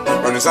salute.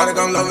 Run exotic,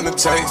 I'm loving the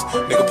taste.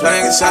 Nigga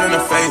playing, get shot in the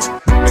face.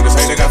 Niggas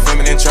hate they got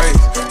feminine traits.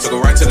 Took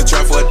her right to the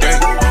trap for a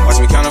date. Watch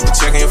me count up a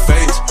check in your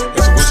face.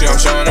 It's a Gucci, I'm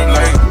showing them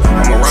late.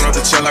 I'ma run up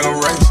the check like a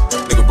race.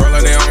 Nigga bro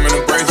like they arm in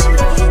a brace.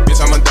 Bitch,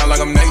 I'ma die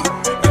like I'm Nate.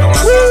 And I'm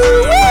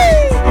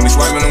I be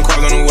swiping them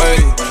cars on the way.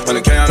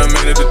 100K I done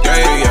made it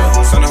today,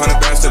 yeah. Send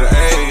 100 bands to the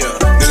A, yeah.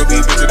 Nigga be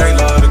bitches, they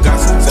love the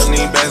gossip.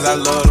 17 bands, I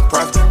love the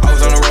profit. I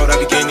was on the road, I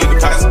became need the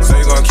posse. So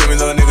you gon' kill me,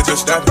 little nigga,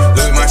 just stop it.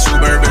 Look at my shoe,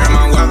 Burberry,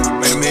 my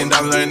wallet. Made $1 million,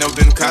 I ain't never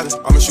been to college.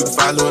 I'ma shoot a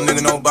 5, little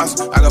nigga, no boss.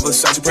 I got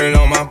Versace printed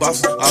on my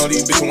boss. All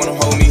these bitches wanna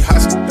hold me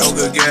hostage. No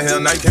good, get hell,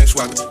 now you can't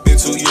swap it.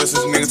 Been 2 years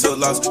since a nigga took a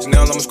loss.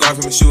 Chanel on my scarf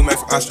from a shoe, made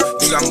from Austria.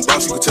 Think I'm a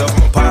boss, you can tell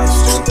from my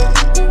posture.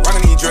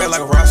 Rockin' these dread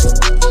like a roster.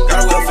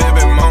 Got a well-fed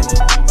baby mama.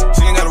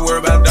 She ain't gotta worry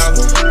about a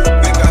dollar.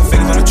 Nigga got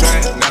figures on the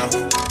track now.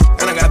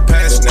 And I got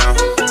pass now.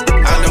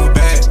 I never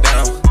back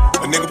down.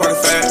 A nigga pocket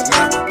fat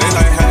now. They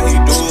like how he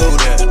do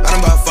that. I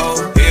done bought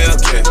 4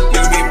 Hellcat.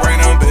 Nigga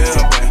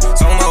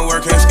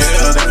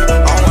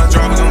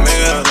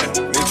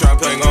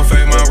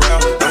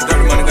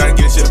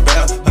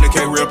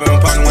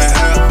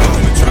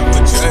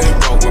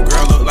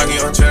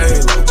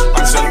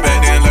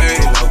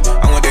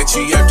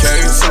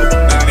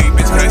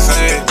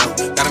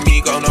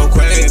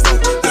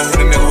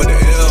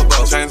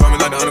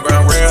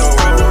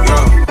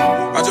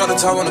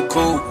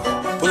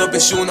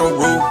shoe with no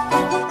roof.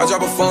 I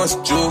drop a phone and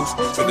some jewels.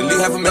 So delete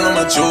 $500,000 on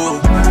my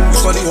jewels. You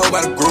saw these hoes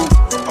by the group.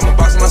 I'm a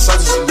boss of my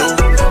soldier salute.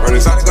 Run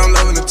exotic, I'm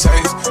loving the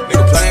taste.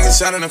 Nigga playing, get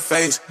shot in the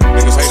face.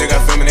 Niggas hate, they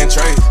got feminine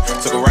traits.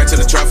 Took her right to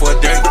the trap for a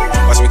date.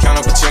 Watch me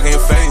count up a check in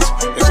your face.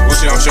 Nigga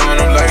Gucci, I'm showing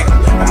them late.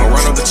 I'ma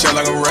run up the check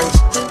like a race.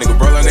 Nigga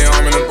bro like they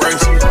arm in a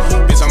brace.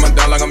 Bitch, I'm a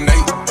dog like I'm Nate.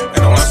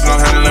 And I'm watching,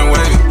 I'm handling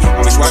weight. I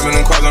be swiping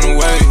them cars on the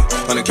way.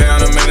 100K on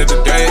the minute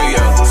today,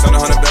 yeah. Send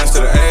 100 bands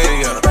to the A,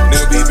 yeah.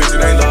 Nigga be bitches,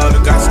 they love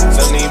the gossip.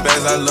 17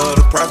 bags, I love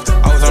the profit.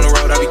 I was on the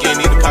road, I be getting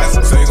these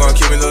deposits. So you gon'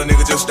 kill me, little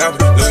nigga, just stop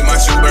it. Look at my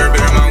shoe, bear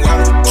my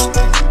wallet.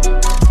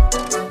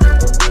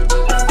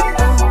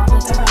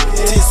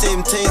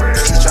 10-17,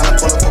 he's tryna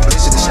pull up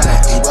publicity shine.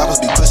 These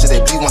rappers be pussy,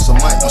 they bleed once a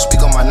month. Don't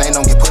speak on my name,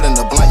 don't get put in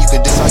the blunt. You can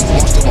diss all you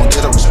want, still won't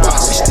get a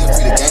response. We still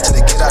free the game till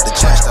they get out the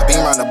chance. Stop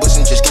being around the bush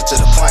and just get to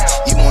the point.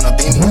 You wanna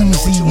be me, I know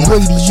what you want.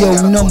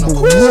 Radio number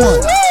 1.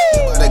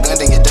 By the gun,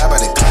 then you die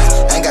by the gun.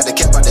 Ain't got the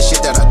cap out the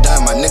shit that I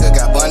done. My nigga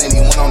got bun and he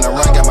went on the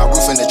run. Got my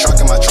roof in the trunk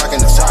and my truck in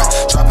the front.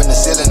 Dropping the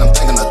ceiling, I'm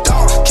thinking of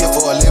dumb. Kill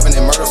for a living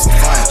and murder for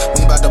fun.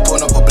 We ain't about to pull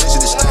no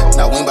publicity stunt.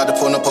 Now we ain't about to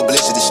pull no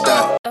publicity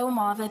stunt.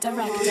 Omar the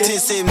director.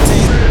 10-17,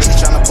 he's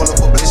tryna pull up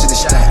publicity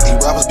shine.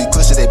 These rappers be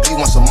pussy, they bleed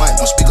once a month.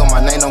 Don't speak on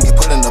my name, don't get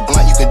put in the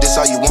blunt. You can diss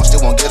all you want,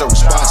 still won't get a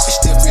response. It's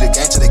still free the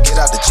game till they get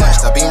out the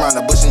chance. Stop being around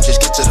the bush and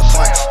just get to the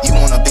point. You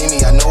wanna be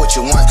me, I know what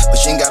you want, but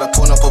you ain't gotta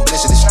pull no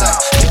publicity stunt.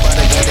 Live by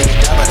the gun, then you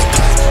die by the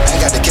gun.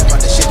 Ain't got the cap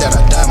out the shit that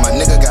I done. My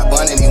nigga got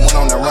bun and he went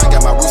on the run.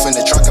 Got my roof in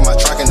the trunk and my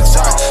truck in the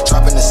front.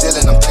 Dropping the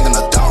ceiling, I'm thinking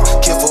of dumb.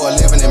 Kill for a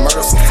living and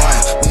murder for fun.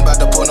 We ain't about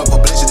to pull no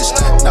publicity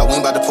stunt. Now we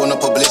ain't about to pull no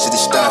publicity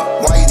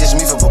stunt. Why you just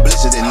me for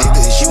publicity, nigga?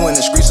 Is you in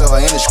the streets or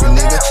in the street,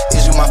 nigga?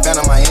 Is you my fan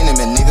or my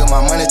enemy, nigga?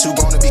 My money too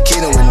grown to be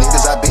kidding with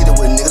niggas. I beat it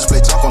with niggas,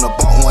 play talk on the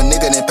bump. One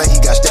nigga didn't pay, he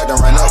got stabbed and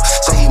ran up.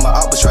 Say he my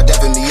opposite, try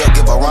dapping me up.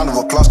 Give a round of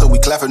applause, though we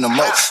clapping them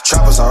up.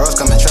 Trappers are us,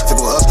 coming traffic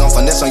with us. Gon'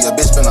 finesse on your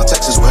bitch, spin on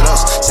Texas with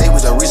us. Say we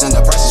the reason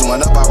the prices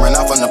went up. I ran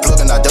off on the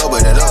plug and I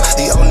doubled it up.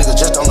 These old niggas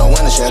just don't know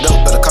when to shut up.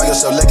 Better call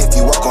yourself leg if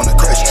you walk on the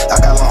crush. I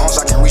got long arms,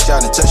 I can reach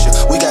out and touch you.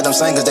 We got them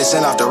singers, they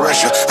send off to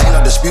Russia. Ain't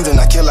no disputing,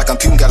 I kill like I'm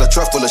Putin. Got a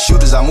truck full of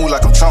shooters, I move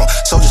like I'm Trump.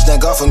 Soldiers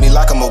stand guard for me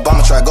like I'm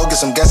Obama. Try go get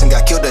some gas and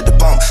got killed at the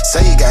pump.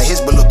 Say you got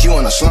hits, but look you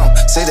in a slump.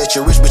 Say that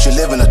you're rich, but you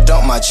live in a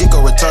dump. My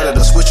Chico retarded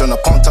a switch on the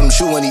pump. Tell him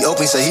shoot when he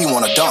open, say he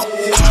wanna dump.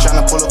 You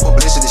tryna pull up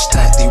publicity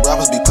stunt. These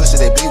rappers be pussy,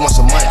 they bleed once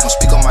a month. Don't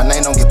speak on my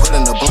name, don't get put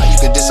in the blunt. You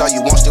can diss all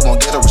you want, still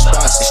won't get a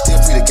response. It's still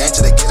free the game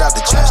till they get out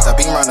the chance. Stop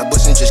being around the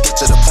bush and just get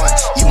to the point.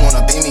 You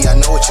wanna be me, I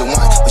know what you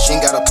want, but you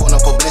ain't gotta pull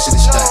no publicity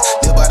stunt.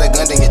 Live by the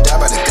gun, then you die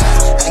by the gun.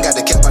 Ain't got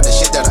the cap out the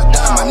shit that I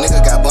done. My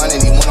nigga got bun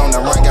and he went on the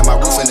run. Got my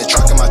roof in the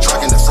trunk and my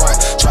truck in the front.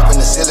 Dropping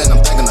the ceiling,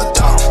 I'm thinking of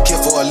dumb. Kill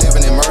for a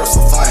living and murder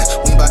for fun.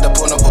 We ain't about to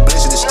pull no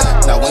publicity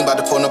stunt. Now we ain't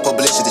about to pull no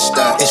publicity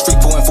stunt. It's free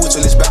pouring food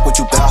till it's back with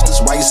you bastards.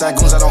 Why you side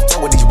goons? I don't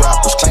fuck with these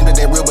rappers. Claim that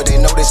they real, but they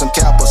know they some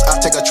cappers. I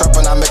take a trap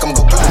and I make them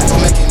go black.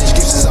 I'm making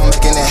excuses, I'm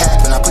making it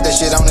happen. I put that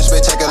shit on in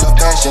spectacular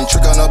fashion.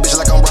 Trick on a bitch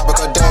like I'm Robert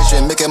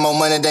Kardashian. Making more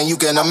money than you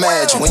can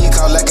imagine. When you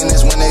call lacking,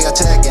 that's when they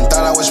attacking.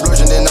 Thought I was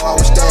splurging, didn't know I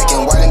was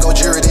stacking. White and gold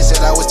jury, they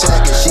said I was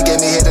tagging. She gave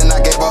me head and I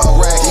gave her a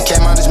rack. He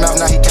came out his mouth,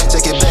 now he can't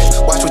take it back.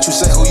 Watch what you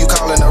say, who you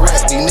calling a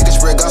rat. These niggas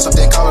spread gossip,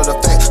 then call it a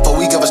fact. But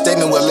we give a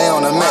statement, we'll lay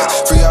on the mat.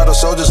 Free all those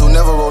soldiers who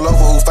never roll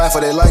over, who fight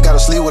for their life, gotta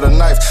sleep with a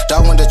knife.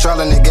 Dog went to trial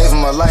and they gave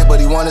him a life, but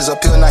he won his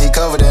appeal, now he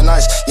covered in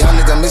ice. Young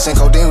nigga mixing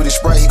codeine with his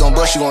Sprite, he gon'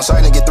 bust you on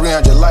sight and get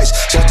 300 lights.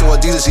 Check to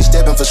Adidas, he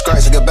stepping for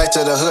stripes. To get back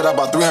to the hood, I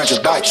bought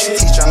 300 bikes.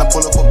 He's tryna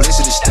pull up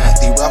publicity stunt.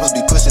 These rappers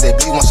be pussy, they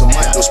bleed once a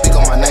month. Don't speak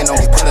on my name,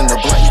 don't get put in the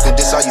blunt. You can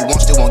diss all you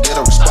want, still won't get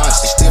a response.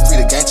 It's still free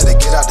the game till they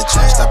get out the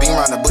chance. Stop being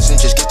around the bush and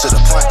just get to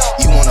the point.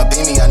 You wanna be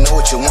me, I know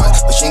what you want,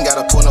 but you ain't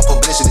gotta pull no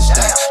publicity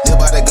stunt. Live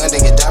by the gun,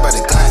 then you die by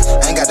the gun.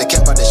 Ain't got the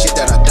cap out the shit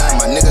that I done.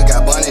 My nigga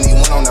got bun and he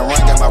went on the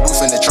run. Got my roof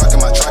in the trunk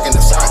and my truck in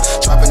the front.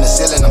 Dropping the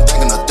ceiling, I'm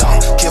thinking of dumb.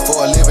 Kill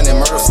for a living and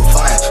murder for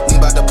fun. We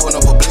ain't about to pull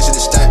no publicity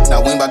stunt.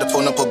 Now we ain't about to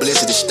pull no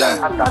publicity stunt.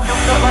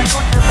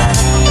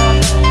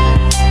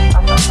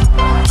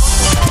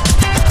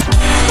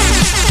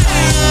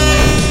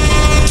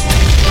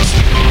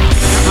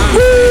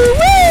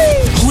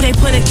 Who they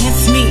put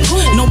against me?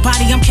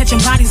 Nobody, I'm catching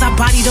bodies, I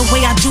body the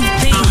way I do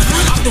things.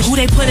 After who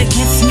they put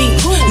against me?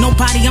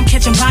 Nobody, I'm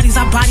catching bodies,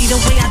 I body the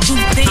way I do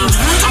things.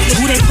 After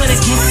who they put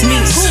against me?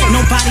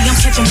 Nobody, I'm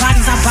catching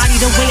bodies, I body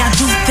the way I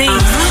do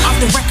things. Off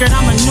the record,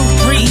 I'm a new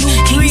breed.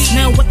 Can you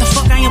smell what the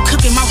fuck I am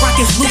cooking? My rock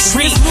is loose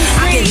reed.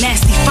 I get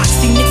nasty,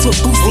 Foxy mixed with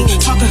Boosie.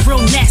 Talking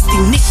real nasty,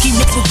 Nicki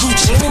mixed with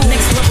Gucci.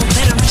 Next level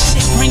veteran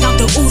shit, bring out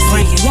the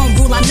Uzi. One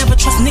rule, I never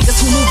trust niggas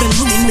who moving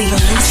loosely.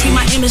 I treat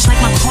my image like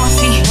my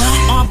coffee.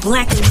 All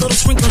black, a little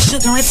sprinkle of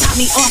sugar and top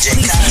me off,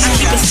 please. I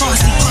keep it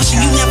saucy,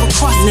 caution you never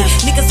cross me.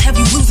 Niggas have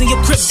you losing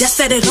your grip, that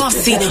set it off,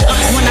 see.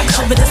 When I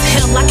cover this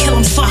hill, I kill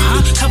them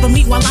softly. Cover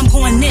me while I'm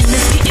going in,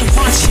 let's get it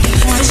raunchy.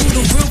 Cause you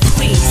the real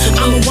queen.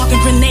 I'm a walking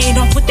grenade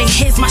off with their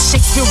heads, my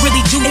Shakespeare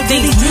really do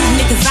things. Move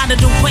niggas out of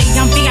the way,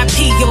 I'm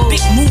VIP. Your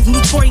big move,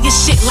 notorious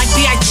shit like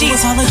B.I.G. A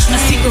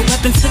secret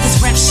weapon to this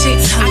rap shit.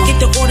 I get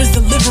the orders,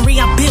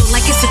 delivery, I build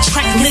like it's a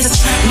track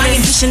list. My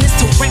ambition is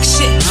to wreck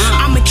shit.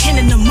 I'm a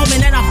cannon the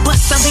moment that I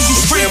bust, I leave you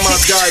frantic.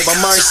 Puff diary, my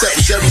mindset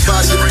was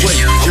everybody to play.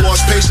 I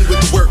lost patience with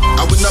the work,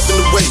 I went up in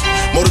the weight.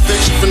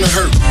 Motivation from the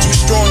hurt, too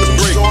strong to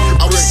break.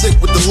 I was sick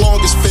with the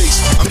longest face.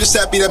 I'm just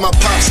happy that my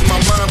pops and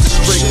my mom's are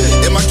straight.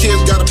 And my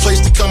kids got a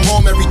place to come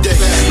home every day.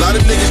 A lot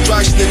of niggas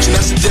dry snitching,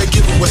 that's a dead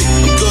giveaway.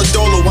 I'm good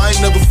dolo, I ain't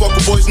never fuck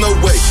with boys, no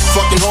way.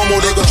 Fucking homo,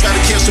 they gon' try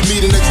to cancel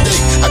me the next day.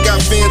 I got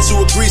fans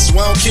who agree, so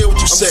I don't care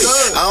what you say.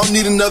 I don't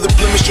need another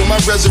blemish on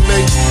my resume.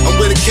 I'm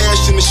with the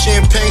cash and the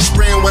champagne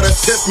spraying while that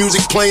pimp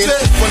music playing.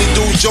 Funny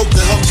dude joke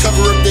to help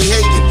cover up they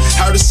hating.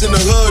 Hardest in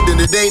the hood and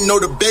it ain't no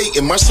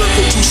debating. My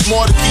circle too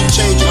small to keep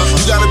changing.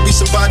 You gotta be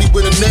somebody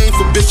with a name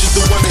for bitches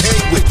to wanna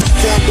hang with.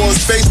 Cornballs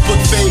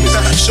Facebook famous,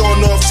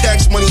 showing off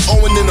tax money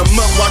owing in a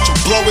month, watch him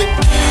blow it.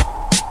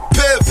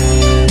 Pip,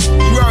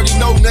 you already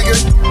know, nigga.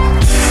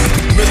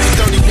 Mr.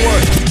 31,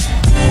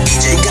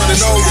 the one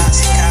and only.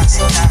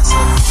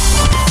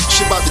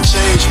 Shit about to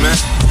change, man.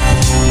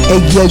 Hey,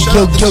 yo.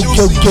 You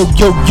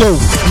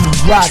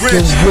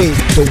rockin' with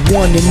the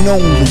one and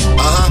only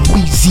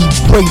Weezy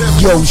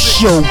Radio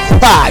Show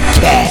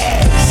Podcast.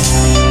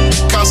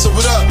 Council,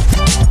 what up?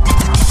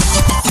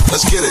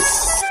 Let's get it.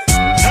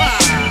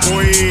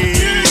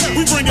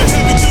 We bring it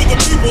heavy to the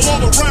people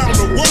all around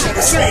the world.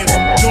 Saying,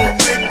 don't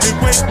make me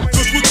wait,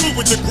 cause we're through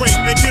with the great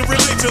and can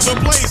relate to the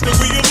blaze that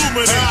we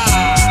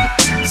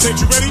illuminate. Saint,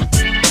 you ready?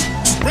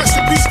 Rest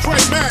in peace,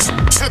 Craig Mack.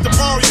 Had to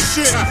borrow your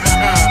shit.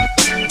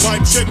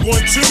 Mic check 1,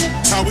 2.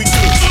 How we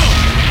do?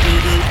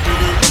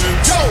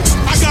 Yo,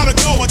 I gotta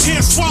go. I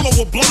can't swallow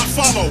a blind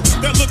follow.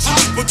 That looks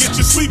hot, but get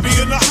you sleepy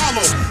in the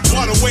hollow.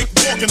 Wide awake,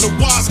 walking the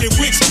wise, get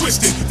wigs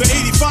twisted. The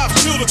 85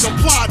 chill to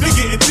comply. They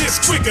getting this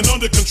quick and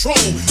under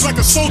control,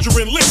 like a soldier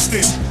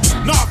enlisted.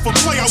 Not for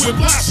play, I will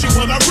blast you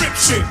when I rip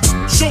shit.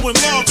 Showing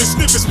love and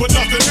snippets, but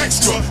nothing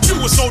extra. You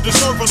were so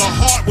deserving a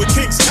heart with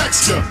King's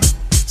texture.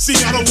 See,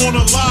 I don't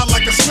wanna lie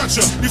like a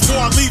stretcher. Before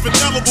I leave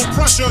indelible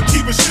pressure,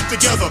 keeping shit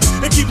together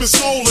and keeping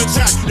soul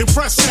intact.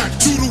 Impress that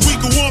to the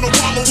weak who wanna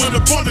wallow in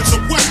abundance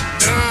of whack.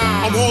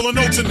 I'm hauling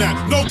notes in that,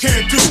 no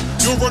can do.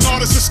 You're an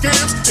artist of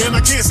scams, and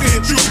I can't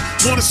stand you.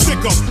 Wanna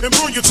stick up and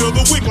burn you to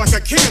the wick like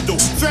a candle.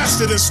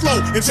 Faster than slow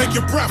and take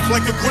your breath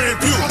like a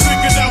Grand View. I'm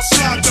thinking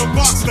outside the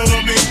box that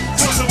I'm in.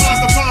 Personalize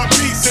the fine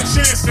peace and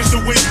chances to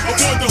win.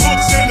 Avoid the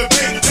hooks and the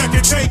bait that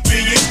can take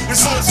me in.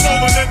 It's all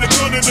stolen and the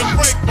gun and to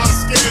break my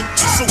skin.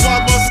 So I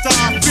must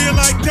I feel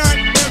like that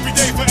every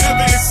day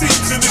forever it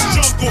seems in this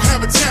jungle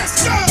habitat.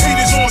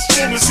 Haters on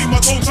strong and see my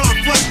gold time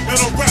flat and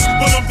a rap,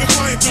 but I'm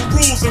defying the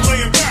rules and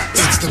laying back.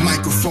 It's the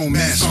microphone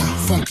master,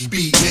 funky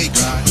beat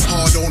maker.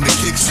 Hard on the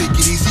kicks, take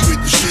it easy with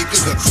the shaker.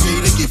 The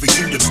creator giving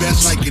you the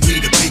best like you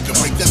need a baker.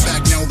 Break that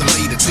back now the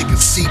later, take a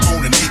seat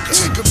on an acre.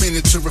 Take a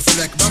minute to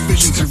reflect my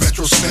visions in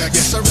retrospect.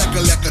 Yes, I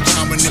recollect a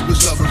time when it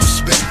was love and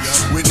respect.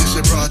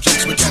 Witnessing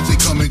projects with cats they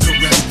come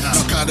incorrect.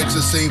 Narcotics,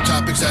 the same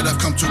topics that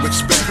I've come to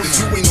expect. If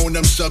you ain't on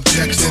them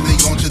subjects, then they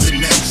on to the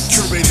next.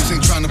 Curators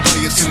ain't trying to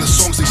play us in the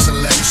songs they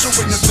select. So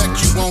in effect,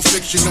 you on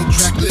fiction, no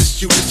track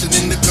list. You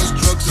listening to guns,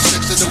 drugs, and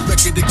sex of the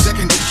record exec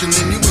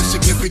conditioning. You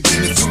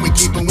insignificant if you ain't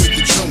keeping with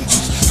the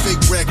Joneses.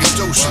 Fake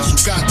braggadocious, who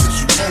got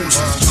this, who owns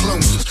us,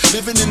 clones us.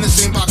 Living in the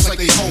same box like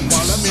they home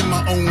while I'm in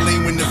my own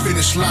lane when the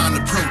finish line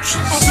approaches.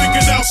 I'm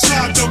thinking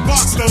outside the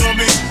box that I'm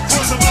in.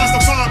 Personalize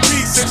the fine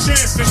peace and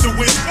chances to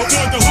win.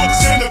 Avoid the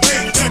hooks and the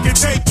bait that can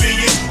take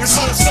me in. It's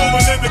all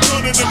stolen and the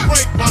gun and to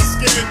break my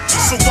skin.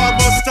 So why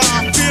must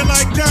I feel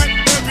like that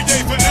every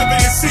day forever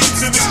it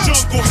seems in this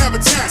jungle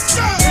habitat.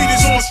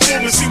 Haters on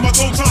strong and see my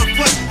gold time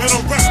flat and a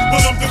rap,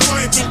 but I'm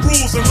defying the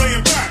rules and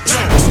laying back.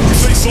 Yo,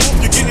 face off,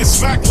 you're getting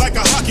smacked like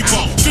a hockey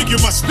ball. Figure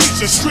my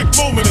speech a strict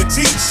moment to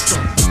teach.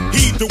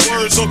 Heed the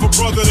words of a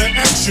brother that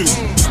asked you,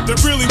 that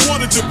really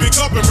wanted to big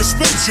up and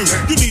respect you.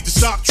 You need to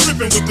stop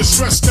tripping with the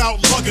stressed out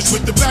luggage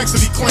with the bags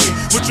that he claimed,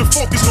 but you're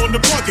focused on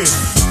the bucket.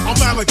 I'm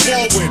Alec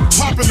Baldwin,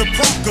 popping the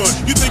prop gun.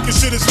 You think your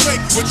shit is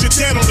fake, but you're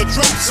dead on the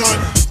drop, son.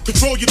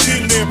 Control your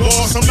team there,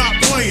 boss, I'm not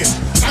playing.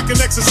 I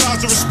can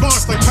exercise a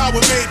response like power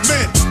made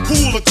men.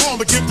 Cool and calm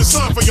to give the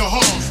sign for your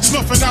heart.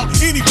 Snuffing out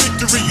any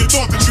victory you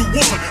thought that you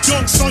won.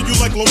 Young son, you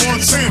like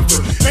Lamont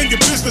Sanford. And your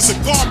business of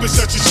garbage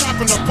that you're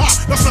shopping the pot.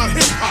 That's not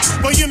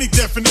hip-hop, by any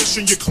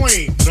definition you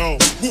claim. No,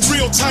 with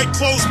real tight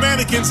clothes,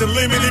 mannequins, and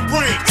limited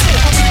brain.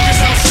 I'm thinking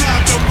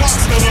outside the box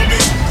that I'm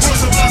in.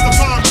 Personalize the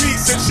fine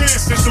peace and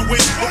chances to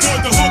win.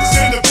 Avoid the hooks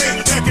and the bait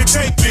that can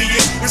take me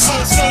in. It's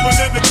all stolen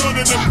and the gun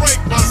and to break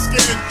my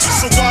skin.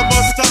 So why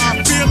must I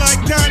feel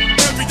like that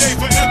every day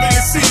forever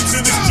it seems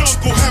in this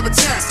jungle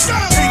habitat.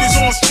 Haters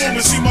on strong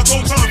and see my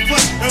gold time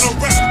flat and a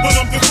rap, but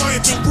I'm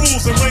defying the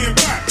rules and laying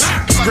back.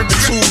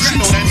 Gripping tools, you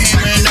know that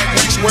hammer and that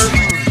wax work.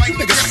 You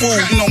niggas fool,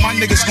 you know my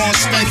niggas gon'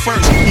 spend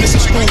first.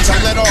 Mrs. Cruz,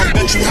 I let off,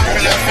 bet you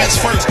hoppin' that fence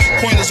first.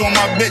 Pointers on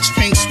my bitch,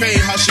 pink spade,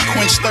 how she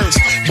quench thirst.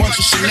 Bunch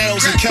of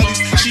Chanel's and Kellys,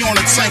 she on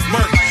a tank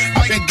Burke.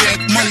 I been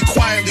getting money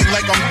quietly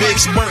like I'm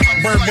Biggs Burke.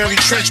 Burberry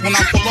Trench, when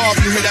I pull off,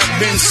 you hear that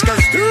Benz skirt.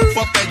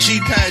 Fuck that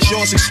G-Pass,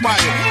 yours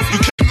expired.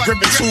 You can't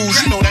gripping tools,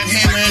 you know that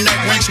hammer and that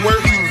ranks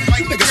work.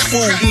 You niggas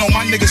fool, you know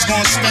my niggas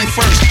gon' spend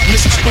first.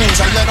 Mrs. Cruz,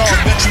 I let off,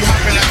 bet you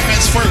hoppin' that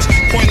fence first.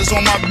 Pointers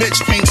on my bitch,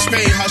 pink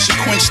spade, how she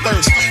quench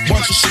thirst.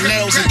 Bunch of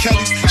Chanel's and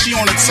Kellys, she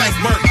on a tank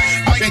Burke.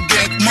 I've been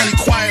getting money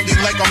quietly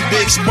like I'm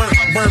Big Spurt.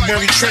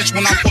 Burberry Trench,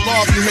 when I pull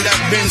off, you hear that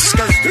Ben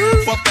skirt.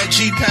 Fuck that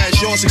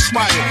G-Pass, yours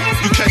expired.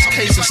 You catch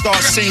case and start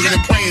singing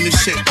and praying and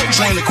shit.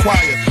 Join the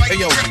choir. Hey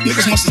yo,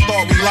 niggas must have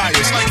thought we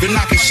liars. Been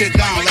knocking shit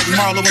down like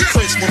Marlo and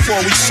Chris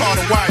before we saw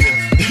the wire.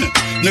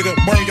 Nigga,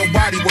 burn your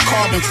body with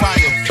carbon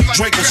fire.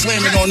 Draco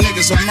slamming on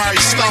niggas, Amari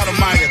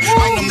Stoudemire.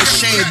 I'm the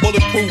machine,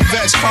 bulletproof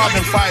vest,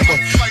 carbon fiber.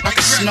 I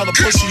can smell a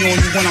pussy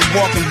on you when I'm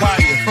walking by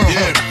you.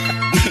 Yeah.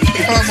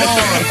 Come on.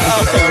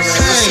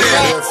 This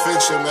is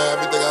fiction, man.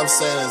 Everything I'm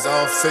saying is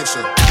all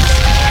fiction. I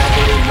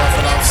believe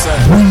nothing I'm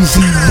saying.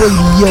 Weezy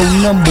Radio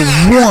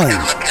 #1.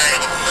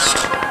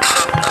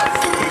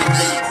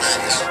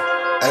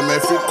 Hey man,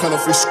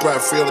 free scrap,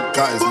 free all the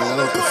guys, man. I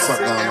know what the fuck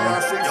going on.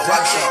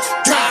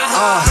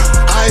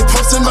 I ain't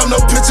posting up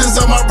no pictures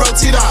of my bro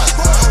T-Dot.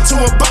 To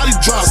a body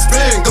drop,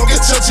 spin, go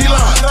get your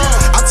G-Lock.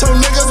 I told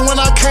niggas when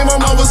I came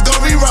home I was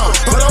gon' reroute,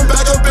 but I'm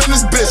back up in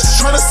this bitch,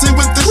 tryna see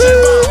what this shit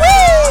about.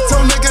 I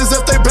told niggas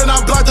if they been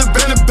out blocked, they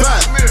been it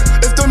back.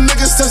 If them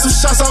niggas send some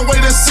shots, I'll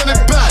wait and send it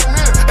back.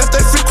 If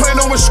they free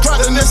Quano and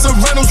Strat and it's a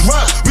Reynolds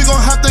rap, we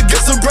gon' have to get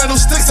some brand new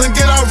sticks and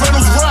get our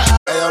Reynolds rap.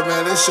 Hey yo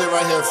man, this shit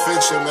right here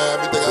fiction, man.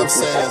 Everything I'm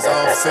saying is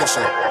all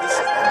fiction.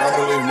 Don't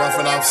believe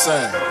nothing I'm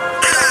saying.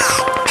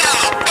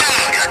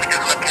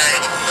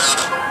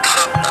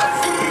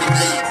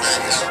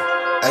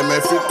 Hey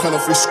man, free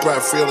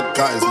scrap, free all the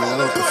guys, man. I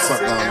know what the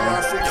fuck going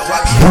on.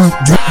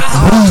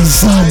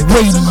 Weezy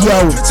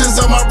Radio.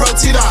 Pictures of my bro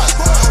T-Dot.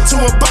 To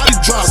a body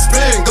drop,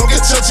 spin, go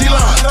get your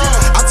G-Lock.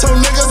 I told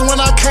niggas when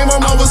I came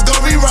home I was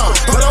gon' reroute,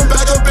 but I'm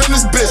back up in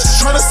this bitch,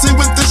 tryna see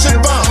what this shit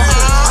about.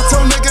 I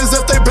told niggas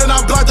if they been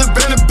out blocked, they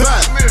been it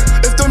back.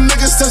 If them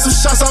niggas send some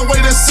shots, I'll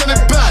wait and send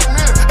it back.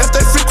 If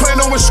they free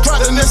Quano and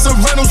Strat and it's a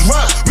Reynolds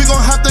rap, we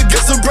gon' have to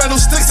get some brand new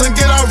sticks and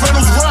get our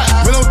Reynolds rap.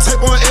 We don't tape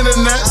on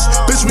internets,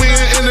 bitch, we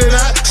ain't into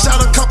that. Shot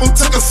a couple,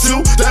 took a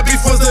few, that beef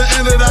was the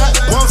end of that.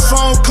 One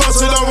phone call,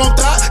 so don't want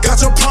that.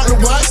 Got your partner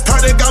wax,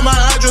 heard they got my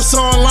address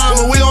online,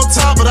 but we on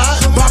top of that.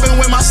 Bobbing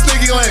with my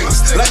sneaky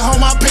lanes, like hold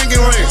my pinky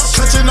rings.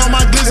 Clutching on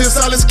my glizzy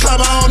inside this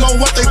club, I don't know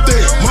what they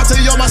think. Monte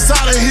on my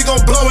side and he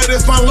gon' blow it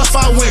if my left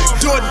I win.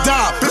 Do or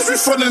die, bitch, we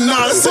from the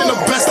nine, this ain't the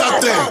best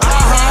out there.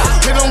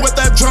 Hit him with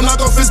that drum,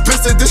 knock off his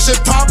biscuit, this shit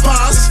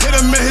Popeyes. Hit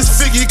him in his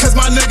figgy, cause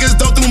my niggas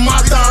don't do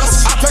my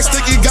thighs. I pack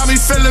sticky, got me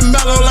feeling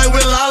mellow like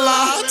with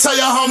Lala. Tell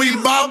your homie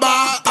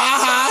bye-bye,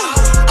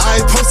 I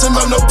ain't posting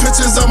up no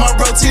pictures of my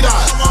bro T-Dot.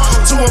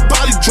 To a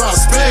body drop,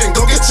 spin,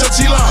 go get your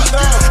G-Lock.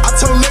 I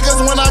told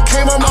niggas when I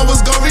came home I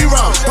was gon'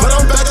 reroute, but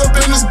I'm back up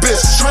in this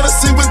bitch, tryna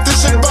see what this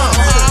shit about.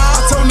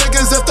 I told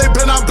niggas if they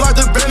been out blocked,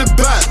 they been it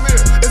back.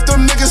 If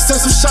them niggas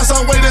send some shots,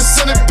 I'll wait and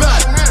send it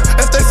back.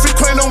 If they free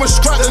Quano and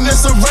Strat and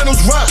it's a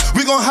Reynolds rap,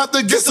 we gon' have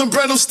to get some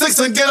brand new sticks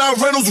and get our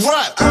Reynolds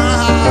rap.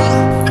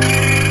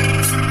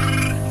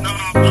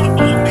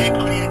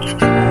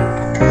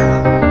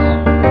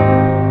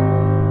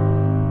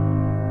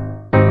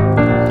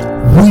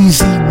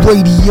 Weezy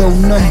Radio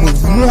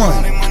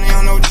 #1.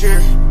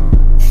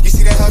 You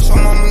see that hush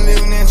on mama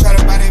living and try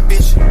to buy that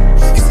bitch.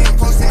 You see him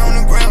posting on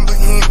the ground, but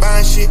he ain't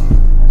buying shit.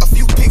 A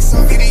few pics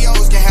and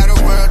videos can have the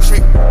world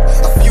trick.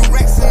 A few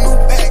racks and new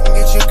bag can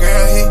get your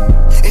girl hit.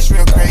 It's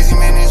real crazy,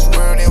 man, this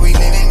world that we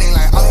live in. They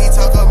like, all he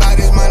talk about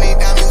is money,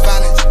 diamonds,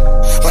 violence.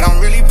 But I'm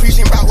really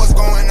preaching about what's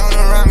going on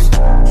around me.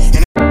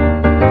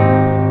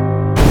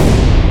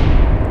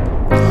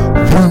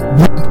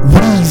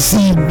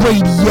 Weezy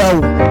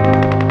Radio.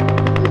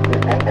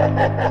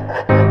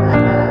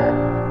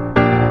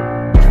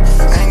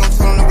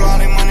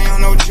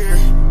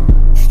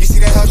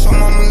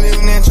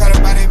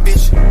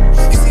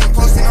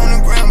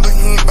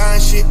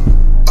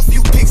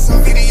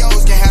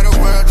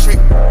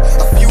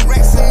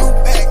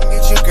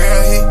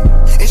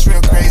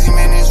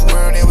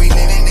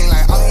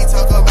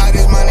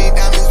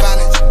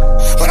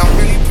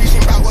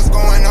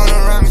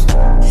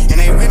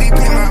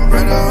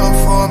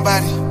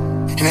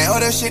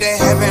 Shit that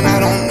happened, I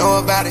don't know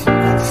about it.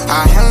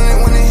 I handle it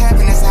when it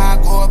happen, that's how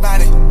I go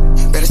about it.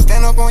 Better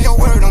stand up on your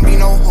word, don't be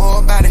no whore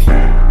about it.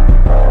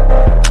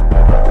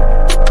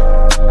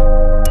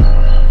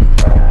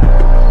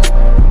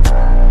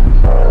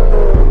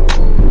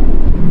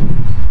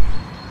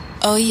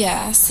 Oh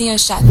yeah, I see a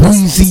shot this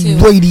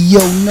Weezy one too. Radio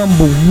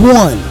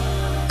 #1.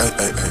 Hey,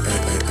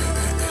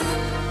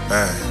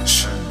 man.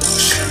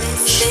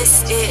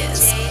 This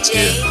is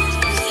J.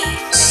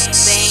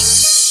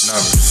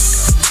 Numbers.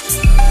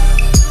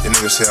 You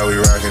niggas see how we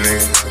rockin',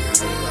 nigga?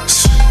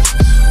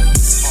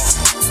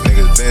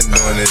 Niggas been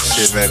doing this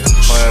shit, man. Quit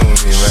playing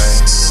with me,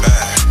 man.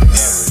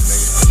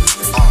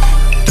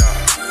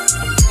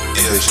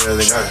 Yeah, bitch,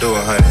 everything I do,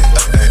 honey.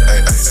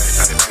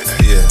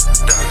 Yeah.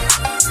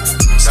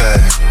 Sad.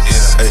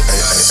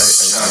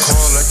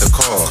 Call like the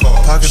call.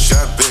 Pockets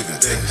got bigger.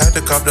 Had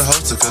to cop the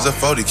holster, cause cause a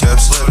 40 cap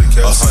slip.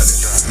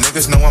 100.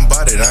 Niggas know I'm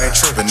bout it, I ain't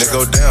trippin'. They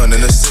go down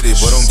in the city,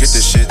 but don't get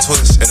this shit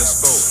twist. In a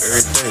scope,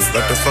 every day,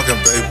 like the fucking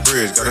Bay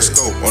Bridge. Got a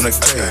scope on the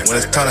K, when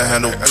it's time to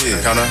handle big.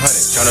 Count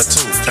 100, count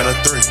 2, count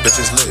 3,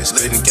 bitches lit.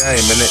 Spittin'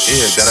 game in the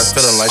ear, got a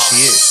feeling like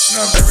she is.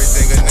 Now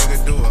everything a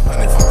nigga do,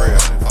 100 for real.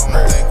 I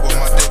don't think with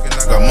my dick and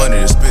I got money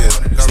to spill.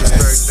 Got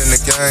respect in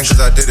the gang, cause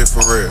I did it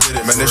for real.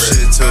 Man, this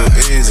shit too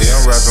easy,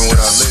 I'm rapping what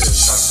I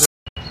live.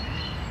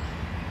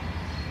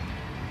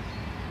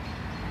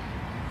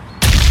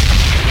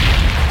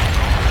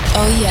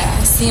 Oh yeah,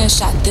 Sion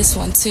shot this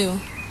one too.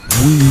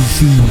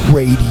 Weezy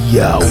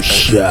Radio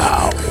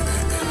Show.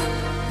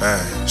 Man,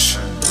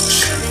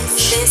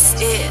 This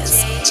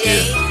is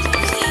J.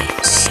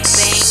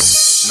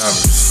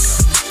 Numbers.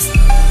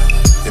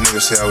 You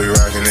niggas see how we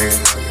rockin', nigga?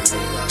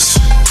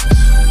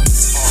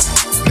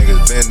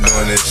 Niggas been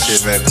doing this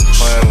shit, man. Quit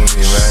playing with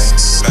me, man.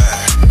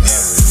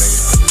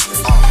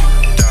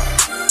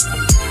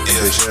 Yeah,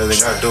 bitch,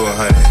 everything I do,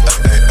 100.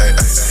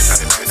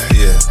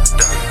 Yeah.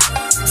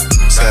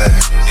 Sad.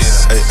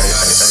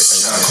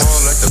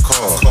 Call like the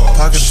call.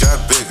 Pockets got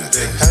bigger.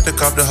 Had to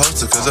cop the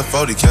holster cause a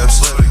 40 cap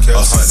slip. 100.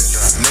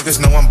 Niggas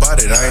know I'm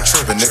bout it, I ain't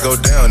trippin'. They go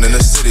down in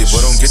the city,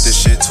 but don't get this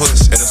shit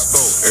twist. In a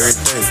scope, every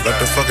day, like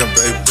the fucking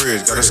Bay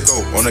Bridge. Got a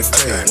scope on the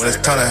K, when it's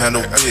time to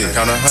handle big.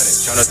 Count 100,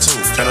 count 2,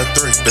 count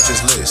 3,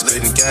 bitches lit.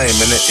 Spittin' game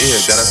in the ear,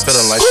 got a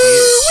feeling like she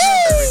is.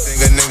 Everything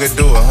a nigga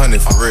do, 100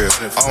 for real.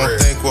 I don't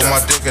think with my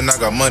dick and I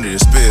got money to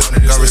spill.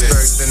 Got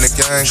respect in the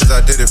gang cause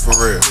I did it for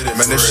real.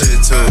 Man, this shit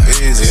too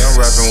easy, I'm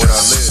rapping what I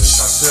live.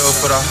 I sell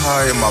for the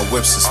high and my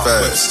whips is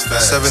fast.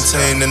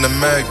 17 in the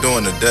mag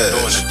doing the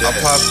dash. I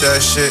pop that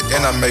shit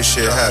and I make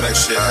shit happen.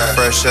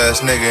 Fresh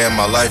ass nigga in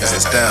my life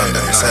is down,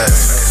 that's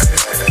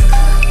happening.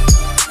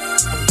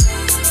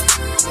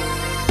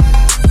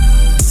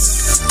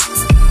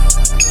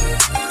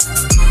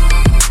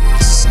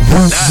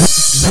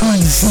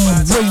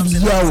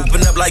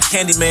 Open up like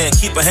Candyman,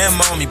 keep a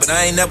hammer on me, but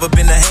I ain't never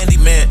been a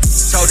handyman.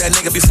 Told that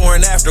nigga before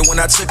and after when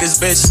I took his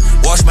bitch.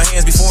 Wash my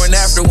hands before and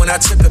after when I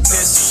took a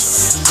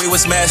piss. We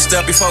was mashed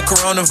up before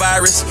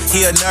coronavirus.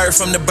 He a nerd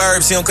from the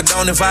burbs, he don't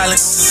condone the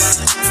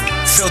violence.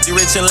 Filthy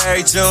Rich and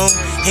Larry June,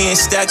 he ain't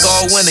stack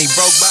all winter, he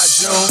broke by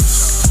June.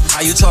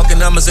 How you talking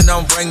numbers and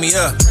don't bring me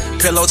up?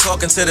 Pillow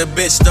talking to the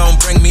bitch, don't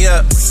bring me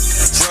up.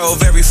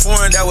 Drove every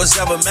foreign that was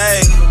ever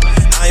made.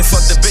 I ain't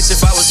fucked a bitch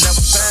if I was never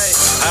paid.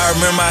 I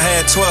remember I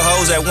had 12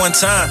 hoes at one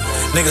time.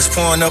 Niggas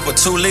pouring up a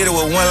 2 liter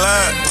with one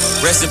line.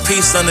 Rest in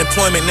peace,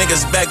 unemployment,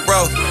 niggas back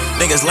broke.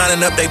 Niggas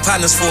lining up they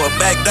partners for a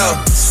back door.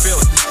 Feel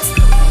it.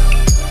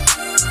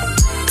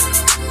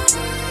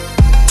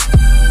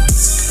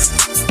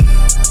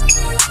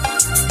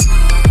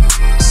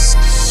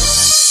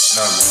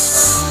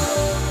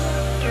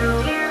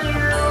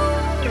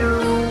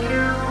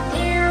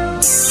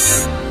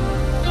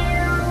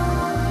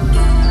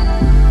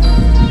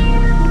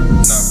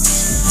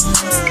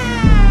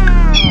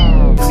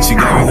 She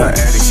gave me her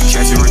addict, she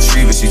catch and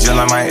retrieve it. She just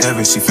like my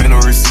Evans, she finna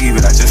receive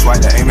it. I just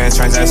wiped the Amex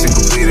transaction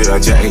completed.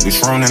 I just ate the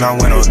shroom and I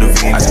went up the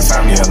V. I just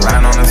found me a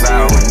line on the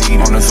side with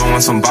need. On the Zoom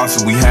with some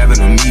bosses, we having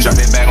a meet. Drop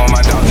that bag on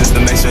my dog just to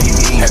make sure he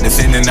eat. Had to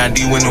send an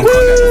ID when them cook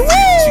got the free.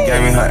 She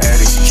gave me her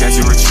addict, she catch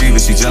and retrieve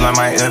it. She just like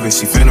my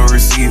Evans, she finna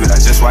receive it. I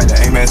just wiped the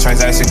Amex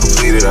transaction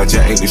completed. I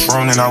just ate the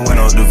shroom and I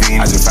went up the V.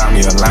 I just found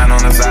me a line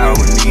on the side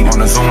with need. On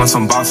the Zoom with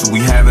some bosses,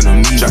 we having a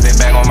meet. Drop that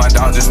bag on my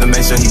dog just to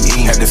make sure he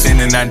eat. Had to send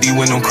an ID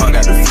when them cook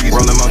got the free.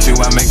 Roll them up to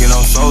while making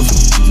no social.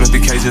 Spent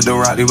the cage of the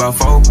Rocky about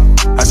 4.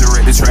 I just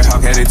read the track, how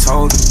had it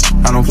told it.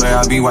 I don't play,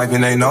 I be wiping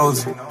they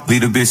nose.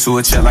 Lead a bitch to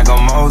a check like a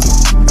Moses.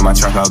 In my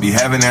truck, I'll be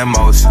having that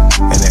motion.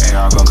 In the air,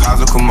 I'll go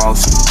cause a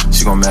commotion.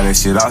 She gon' mail that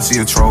shit out,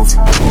 see a trophy.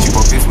 She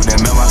broke this with that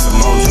mailbox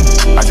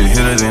emoji. I just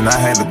hit her, then I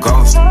had to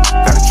ghost.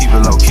 Gotta keep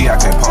it low key, I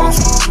can't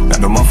post it.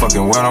 Got the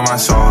motherfucking weight on my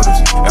shoulders.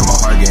 And my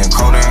heart getting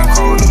colder and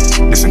colder.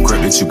 It's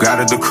encrypted, you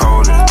gotta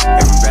decode it.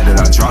 Every bet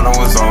that I draw on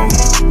was over.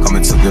 Come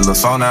and took your little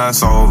soul, now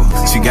it's over.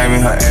 She gave me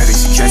her addict,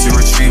 she catch and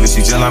retrieve it. She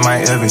just like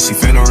my Evans, she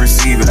finna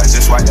receive it. I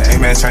just wiped the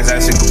Amex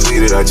transaction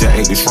completed. I just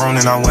ate the shroom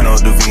and I went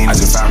up the V. I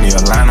just found me a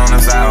line on the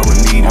side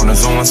with need. On the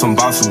Zoom with some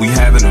bosses, we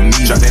having a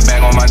meet. Drop that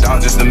bag on my dog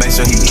just to make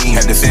sure he eat.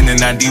 Had to send an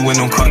ID when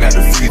them cook got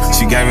the free.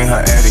 She gave me her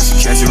addict, she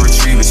catch and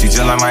retrieve it. She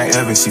just like my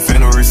Evans, she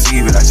finna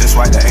receive it. I just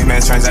wiped the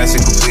Amex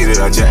transaction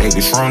completed. I just ate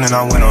the shroom and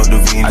I went up the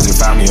V. I just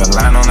found me a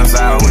line on the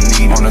side with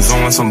need. On the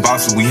Zoom with some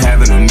bosses, we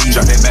having a meet.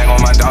 Drop that bag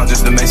on my dog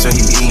just to make sure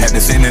he eat. Had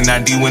to send an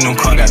ID when them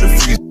cook got the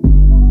free.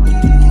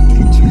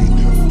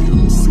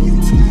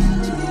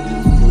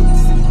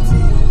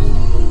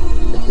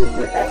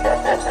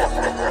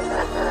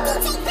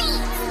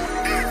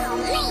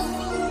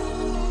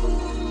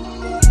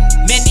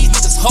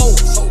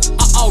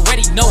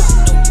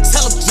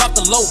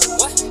 Low.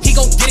 He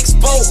gon' get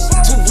exposed.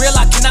 Too real,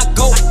 I cannot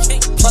go.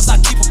 Plus, I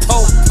keep a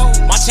pole.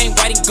 My chain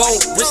white and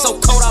gold. Wrist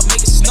so cold, I make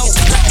it snow.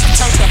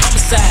 Turn to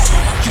homicide.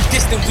 You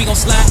distant, we gon'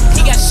 slide.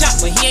 He got shot,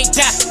 but he ain't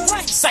died.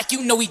 Psych,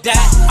 you know he died.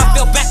 I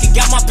fell back and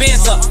got my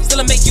bands up. Still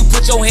make you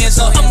put your hands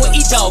up. I'm with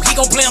E-Dog, he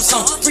gon' blame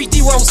some. Free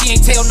D-Rose, he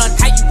ain't tell none.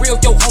 How you real,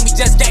 yo homie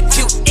just got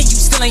cute. And you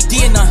still Y'all ain't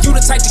did none. You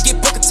the type to get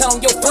booked and tell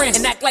on your friend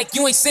and act like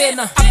you ain't said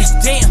none. I be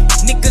damn,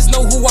 niggas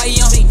know who I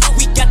am.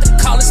 We got the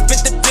call and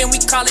spit the pen, we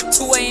call it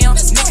 2 a.m.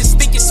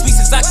 Niggas think it's sweet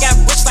since I got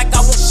rich like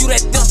I won't shoot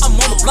at them. I'm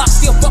on the block,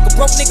 still fuck a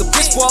broke nigga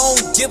bitch, boy, I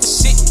don't give a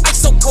shit.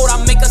 Ice so cold,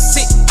 I make her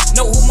sick.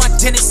 Know who my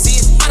dentist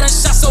is. I done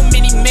shot so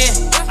many men,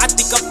 I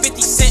think I'm 50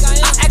 Cent.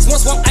 I ask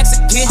once, won't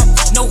ask again.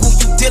 Know who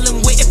you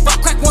dealing with. If I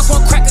crack once,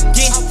 won't crack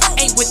again.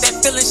 Ain't with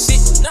that feeling shit.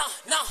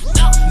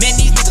 Man,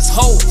 these niggas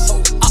hoes,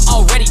 I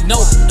already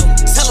know.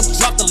 Tell him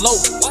drop the low,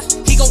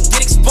 he gon'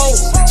 get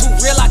exposed. Too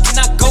real, I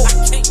cannot go.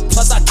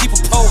 Plus I keep a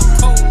pole.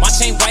 My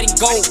chain white and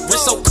gold,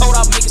 wrist so cold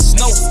I make it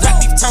snow.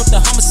 Rap beef turned to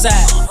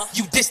homicide.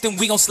 You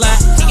distant, we gon' slide.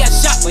 He got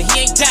shot, but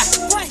he ain't died.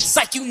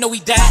 Psych, you know he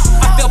died.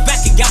 I fell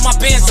back and got my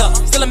bands up.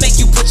 Still make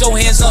you put your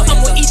hands up. I'm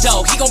with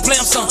E-Dog, he gon'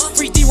 blam some.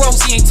 Free D-Rose,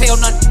 he ain't tell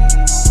nothing.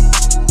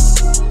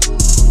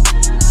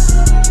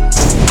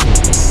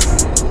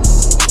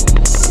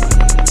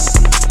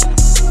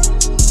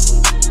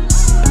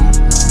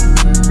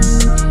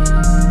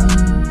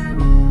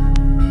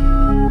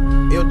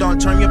 Don,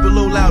 turn me up a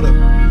little louder.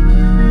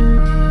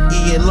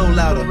 Yeah, a little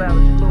louder.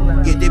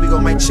 Yeah, there we go.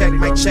 Mic check,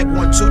 1, 2.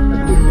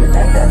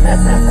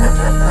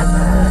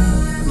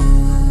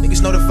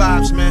 Niggas know the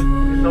vibes, man.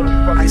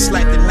 Ice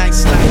like the night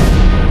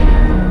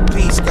slide.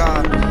 Peace,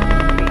 God.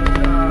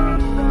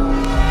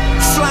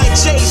 Flying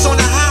J's on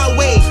the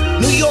highway.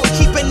 New York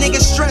keep a nigga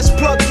stressed.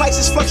 Plug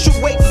prices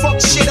fluctuate. Fuck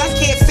shit, I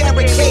can't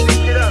fabricate.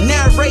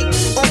 Narrate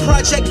on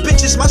project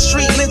bitches. My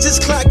street lenses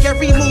clock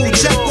every move.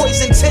 Jack boys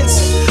intense.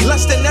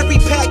 Less than every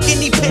pack.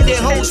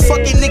 Independent hoes.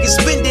 Fucking niggas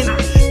spending.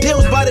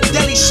 Deals by the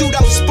deli.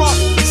 Shootout spark.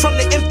 From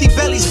the empty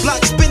bellies. Block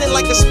spinning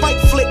like a spike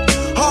flick.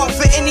 Hard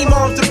for any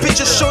mom to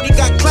picture. Shorty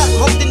got clapped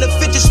holding a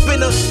fidget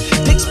spinner.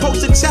 Dicks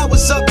posting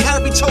towers up.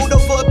 Harry told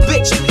over a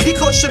bitch. He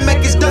called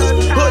Shemekas dust.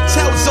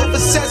 Hotels over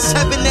sets.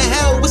 Heaven and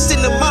hell. What's in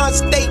the mind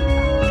state?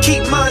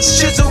 Keep mine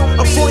chisel,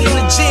 avoiding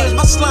the jams.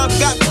 My slime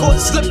got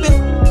caught slipping.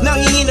 Now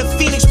he in a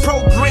Phoenix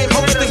program,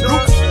 hosting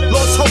groups.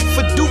 Lost hope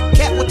for Duke,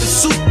 cat with the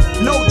suit.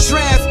 No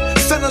draft,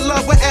 fell in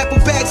love with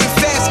apple bags and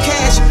fast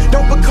cash.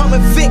 Don't become a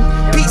Vic,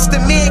 peace to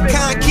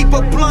mankind. Keep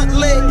a blunt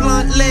leg,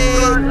 blunt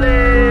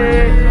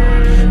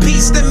leg.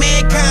 Peace to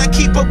mankind,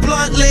 keep a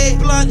blunt leg,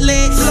 blunt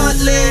leg,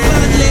 blunt leg,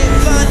 blunt leg,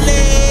 blunt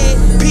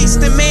leg. Peace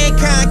to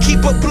mankind,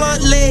 keep a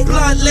blunt leg,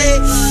 blunt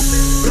leg.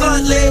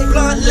 Blunt leg,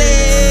 blunt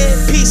leg.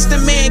 Peace to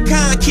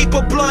mankind, keep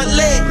a blunt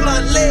leg,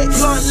 blunt leg,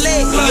 blunt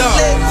leg, blunt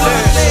leg,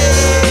 blunt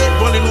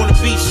leg. Running on the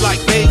beach like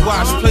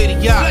Baywatch, play the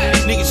yacht.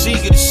 Niggas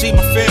eager to see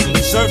my family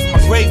reserving my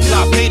grave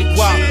lot, paid it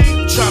wild.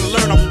 Trying to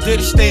learn, I did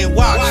it, stay and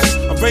watch.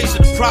 I'm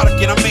raising the product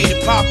and I made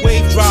it pop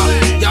wave drop.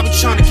 Y'all be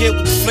trying to get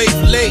with the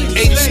flavor late.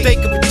 Ate a steak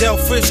up at Del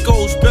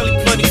Frisco's, belly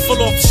plenty, full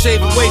off the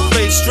shaving weight,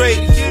 played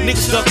straight.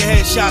 Niggas ducking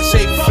headshots,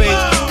 saving face.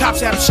 Cops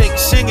had them shaking,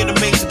 singing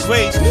amazing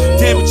grace.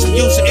 Damage some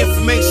using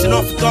information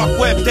off the dark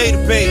web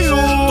database.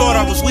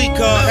 Thought I was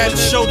weaker, had to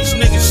show these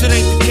niggas it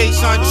ain't the case.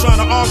 I ain't trying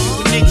to argue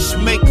with niggas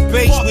who make the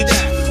base with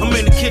you. I'm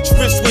in the kitchen,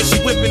 wrist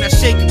wishing, whipping that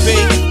shaking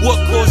bait. What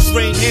causes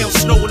rain, hail,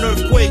 snow, and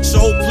earthquakes? The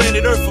whole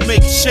planet Earth will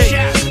make it shake.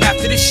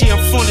 After this year,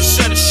 I'm front and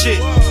center shit.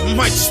 I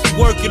might just be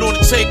working on the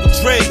table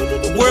trade.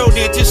 The world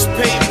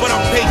anticipating, but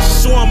I'm patient,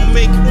 so I'ma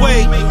make it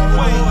way.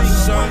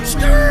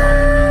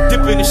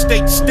 Dipping the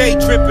state to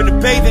state, dripping the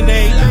bathing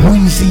aid.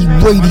 Weezy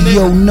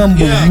Radio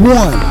number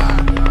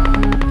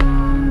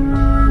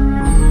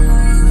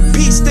 1.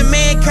 Peace to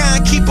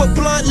mankind, keep a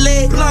blunt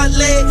leg, blunt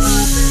leg.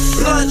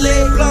 Blunt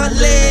leg, blunt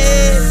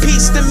leg.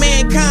 Peace to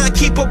mankind,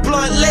 keep a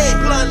blunt leg,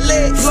 blunt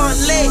leg, blunt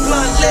leg,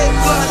 blunt leg,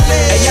 blunt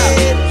leg. Hey, yo.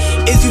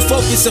 Is you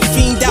focus or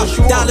fiend out?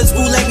 Dollars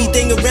rule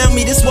everything around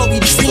me, this what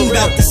we dream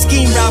about. The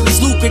scheme route is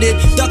lucrative.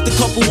 Ducked a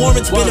couple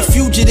warrants, been a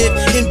fugitive.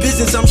 In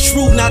business, I'm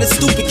shrewd, not a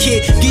stupid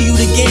kid. Give you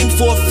the game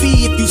for a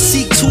fee if you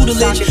seek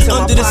tutelage.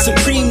 Under the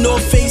Supreme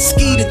North Face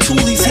ski, the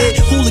toolies hit.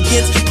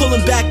 Hooligans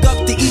pulling back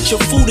up to eat your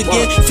food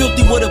again.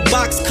 Filthy with a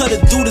box cutter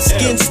through the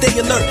skin, stay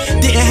alert.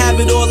 Didn't have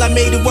it all, I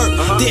made it work.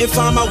 Didn't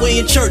find my way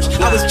in church.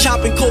 I was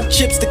chopping coke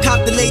chips to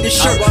cop the latest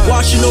shirt.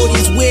 Washing all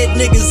these weird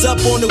niggas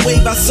up on the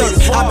wave I surf.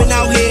 I've been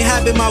out here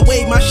having my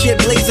way, my shit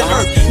blazing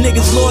earth.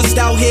 Niggas lost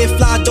out here,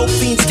 fly dope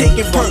fiends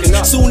taking perks.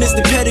 Soon as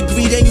the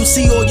pedigree, then you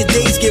see all your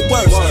days get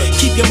worse.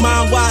 Keep your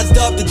mind wised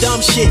up to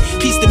dumb shit.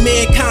 Peace to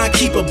mankind,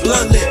 keep a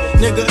blunt lit,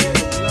 nigga.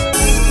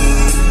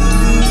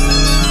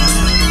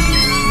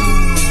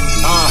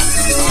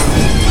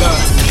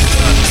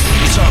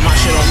 Talk my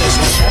shit on this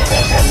one.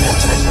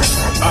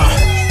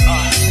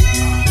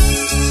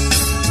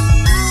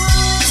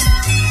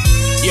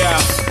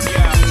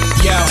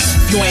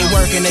 You ain't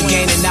working to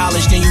gaining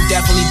knowledge, then you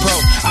definitely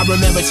broke. I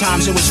remember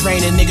times it was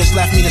raining, niggas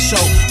left me to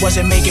soak.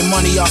 Wasn't making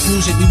money off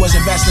music, we was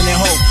investing in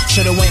hope.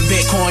 Should've went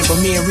Bitcoin, but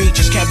me and Reed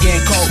just kept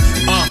getting cold.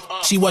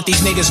 See what these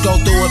niggas go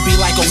through, it be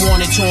like a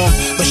warning to them.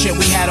 But shit,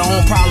 we had our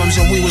own problems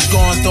and we was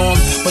going through them.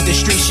 But the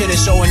street shit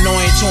is so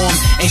annoying to him.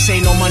 Ain't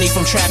save no money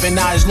from trapping,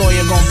 now his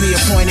lawyer gon' be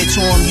appointed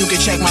to him. You can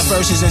check my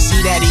verses and see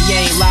that he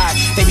ain't lied.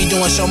 They be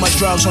doing so much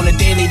drugs on the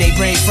daily, they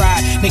brain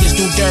fried. Niggas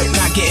do dirt,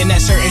 not getting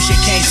that certain shit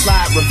can't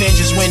slide.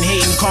 Revenge is when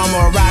hate and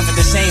karma arrive at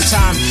the same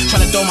time.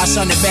 Tryna throw my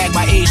son the bag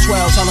by age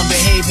 12, tell him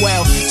behave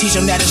well. Teach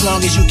him that as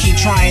long as you keep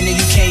trying, then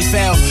you can't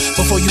fail.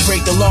 Before you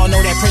break the law, know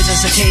that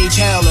prison's a cage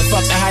hell. And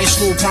fuck the high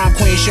school prom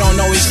queen, she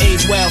don't always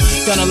age well.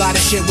 Done a lot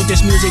of shit with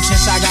this music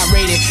since I got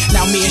rated.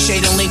 Now me and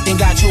Shay done linked and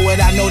got to it,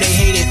 I know they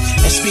hate it.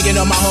 And speaking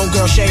of my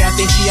homegirl Shay, I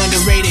think she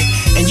underrated.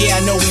 And yeah,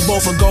 I know we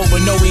both a go,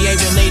 but no, we ain't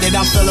related.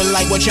 I'm feeling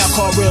like what y'all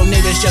call real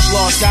niggas, just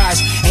lost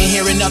guys. Ain't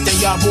hearing nothing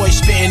y'all boys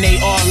spitting, they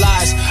all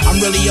lies. I'm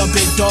really a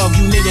big dog,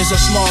 you niggas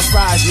are small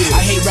fries.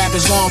 I hate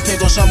rappers gon'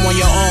 pick on someone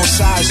your own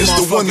size. It's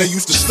the one they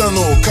used to stun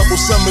on. Couple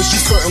summers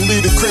you couldn't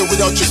leave the crib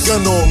without your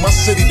gun on. My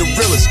city the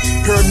realest,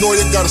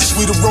 paranoia got a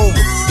sweet aroma.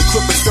 The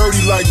clip of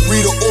 30 like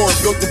Rita Ora,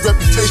 built the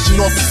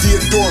reputation off of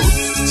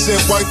Theodora.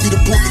 Sent wifey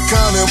to boot the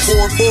counter and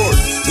board.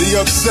 They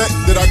upset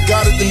that I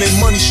got it and they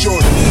money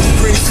short.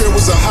 Green crib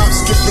was a hop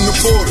skipping the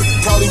border.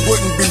 Probably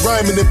wouldn't be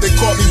rhyming if they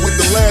caught me with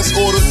the last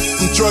order.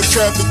 From drug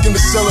trafficking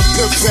to selling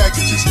pimp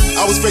packages.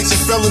 I was facing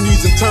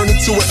felonies and turned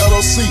into an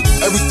LLC.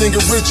 Everything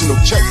original,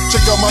 check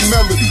out my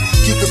melody.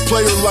 Keep it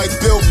player like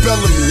Bill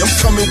Bellamy. I'm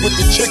coming with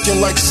the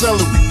chicken like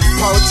celery.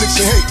 Politics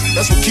and hate,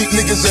 that's what keep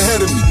niggas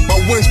ahead of me. My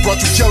wins brought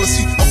you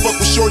jealousy. I fuck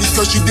with shorty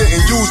cause she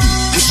didn't use me.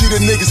 But she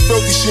the niggas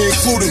filthy, she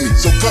included me.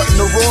 So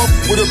cutting her off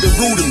would've been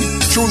rude to me.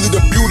 Truly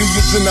the beauty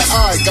is in the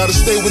eye. Gotta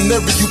stay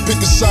whenever you pick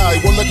a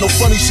side. Won't let no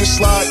funny shit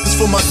slide. This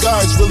for my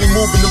guys really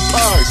moving them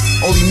pies.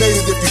 Only made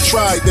it if you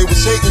tried. They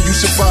was hating, you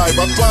survive.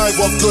 I thrive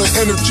off good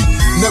energy.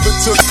 Never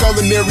took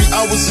culinary,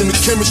 I was in the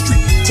chemistry.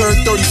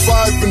 Turned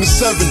 35 in the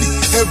 70.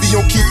 Heavy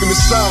on keeping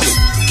it solid.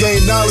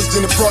 Gained knowledge,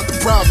 then it brought the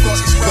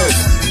profits.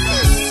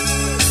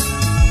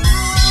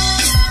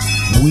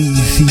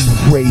 Weezy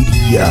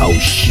Radio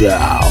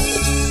Show.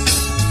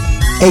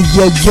 Hey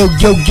yo,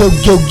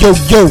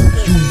 you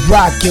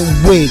rockin'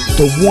 with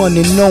the one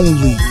and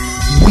only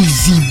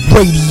Weezy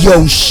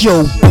Radio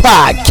Show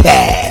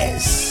podcast.